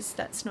 because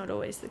that's not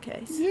always the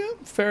case. Yeah,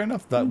 fair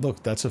enough.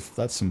 Look, that's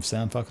some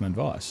sound fucking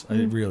advice.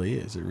 It really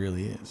is. It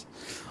really is.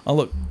 Oh,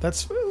 look,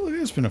 it's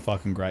been a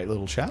fucking great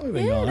little chat we've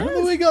been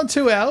going. We got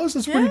 2 hours.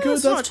 That's pretty good.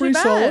 That's pretty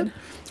solid.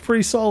 It's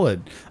pretty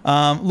solid.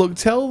 Look,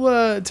 tell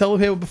the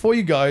people before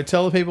you go.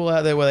 Tell the people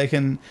out there where they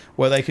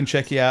can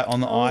check you out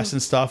on the ice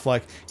and stuff.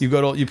 Like you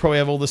probably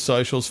have all the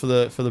socials for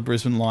the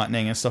Brisbane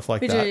Lightning and stuff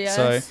like that. Do, yes.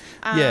 So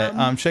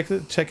check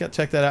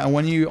that out. And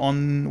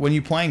when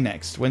you playing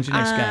next? When's your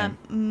next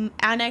game?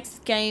 Our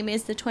next game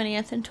is the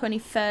 20th and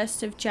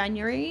 21st of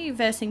January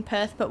versus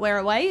Perth, but we're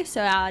away.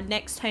 So our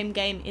next home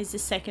game is the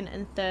 2nd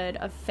and 3rd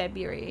of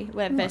February.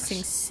 We're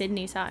versing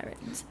Sydney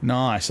Sirens.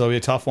 Nice. That'll be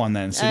a tough one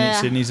then.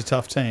 Sydney's a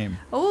tough team.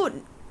 Oh,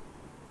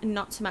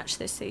 not so much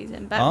this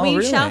season, but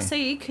we shall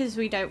see, because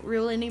we don't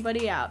rule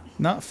anybody out.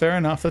 No, fair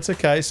enough. That's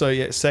okay. So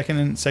yeah, 2nd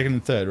and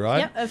 3rd, right?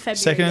 Yep, of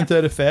February. 2nd and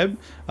 3rd of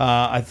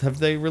Feb. Have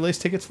they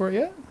released tickets for it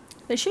yet?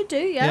 They should do,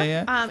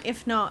 yeah.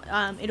 If not,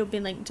 it'll be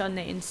linked on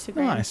their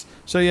Instagram. Nice.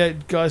 So yeah,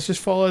 guys, just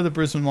follow the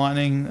Brisbane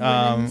Lightning,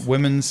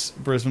 women's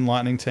Brisbane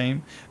Lightning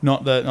team,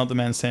 not the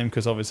men's team,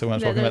 because obviously we're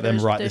not talking about them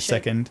right this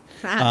second.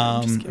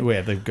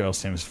 The girls'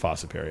 team is far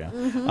superior.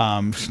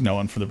 No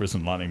one from the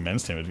Brisbane Lightning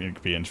men's team is going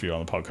to be interviewed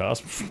on the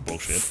podcast.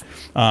 Bullshit.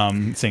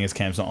 Seeing as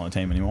Cam's not on the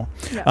team anymore.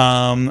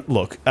 Yeah.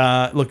 Look,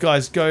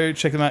 guys, go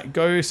check them out.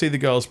 Go see the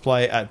girls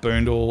play at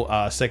Boondall,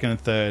 2nd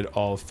and 3rd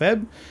of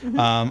Feb.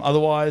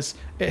 Otherwise,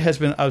 it has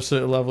been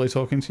absolutely lovely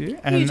talking to you.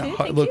 And you too,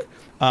 thank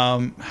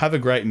you. Have a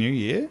great new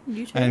year.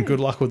 You too. And good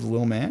luck with the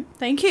little man.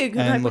 Thank you. Good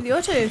luck with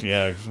your two.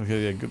 Yeah,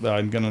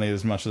 I'm going to need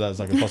as much of that as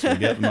I can possibly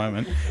get at the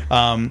moment.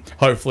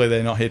 Hopefully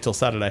they're not here till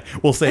Saturday.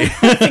 We'll see.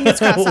 Fingers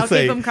crossed. I'll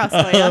keep them crossed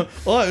for you.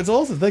 Well, it's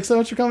awesome. Thanks so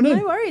much for coming in.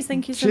 No worries.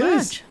 Thank you so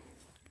much.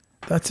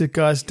 That's it,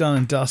 guys. Done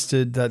and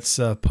dusted. That's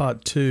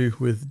part 2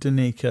 with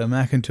Danica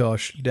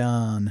McIntosh.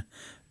 Done.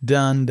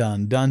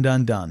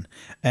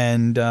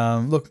 And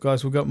look,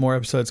 guys, we've got more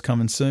episodes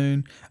coming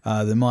soon.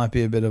 There might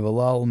be a bit of a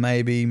lull,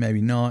 maybe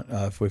not,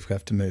 if we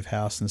have to move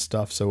house and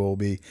stuff. So we'll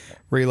be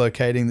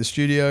relocating the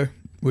studio,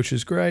 which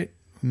is great.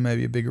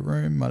 Maybe a bigger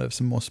room, might have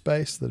some more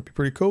space. That'd be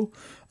pretty cool.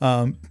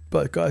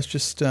 But guys,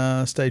 just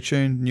stay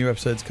tuned. New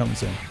episodes coming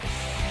soon.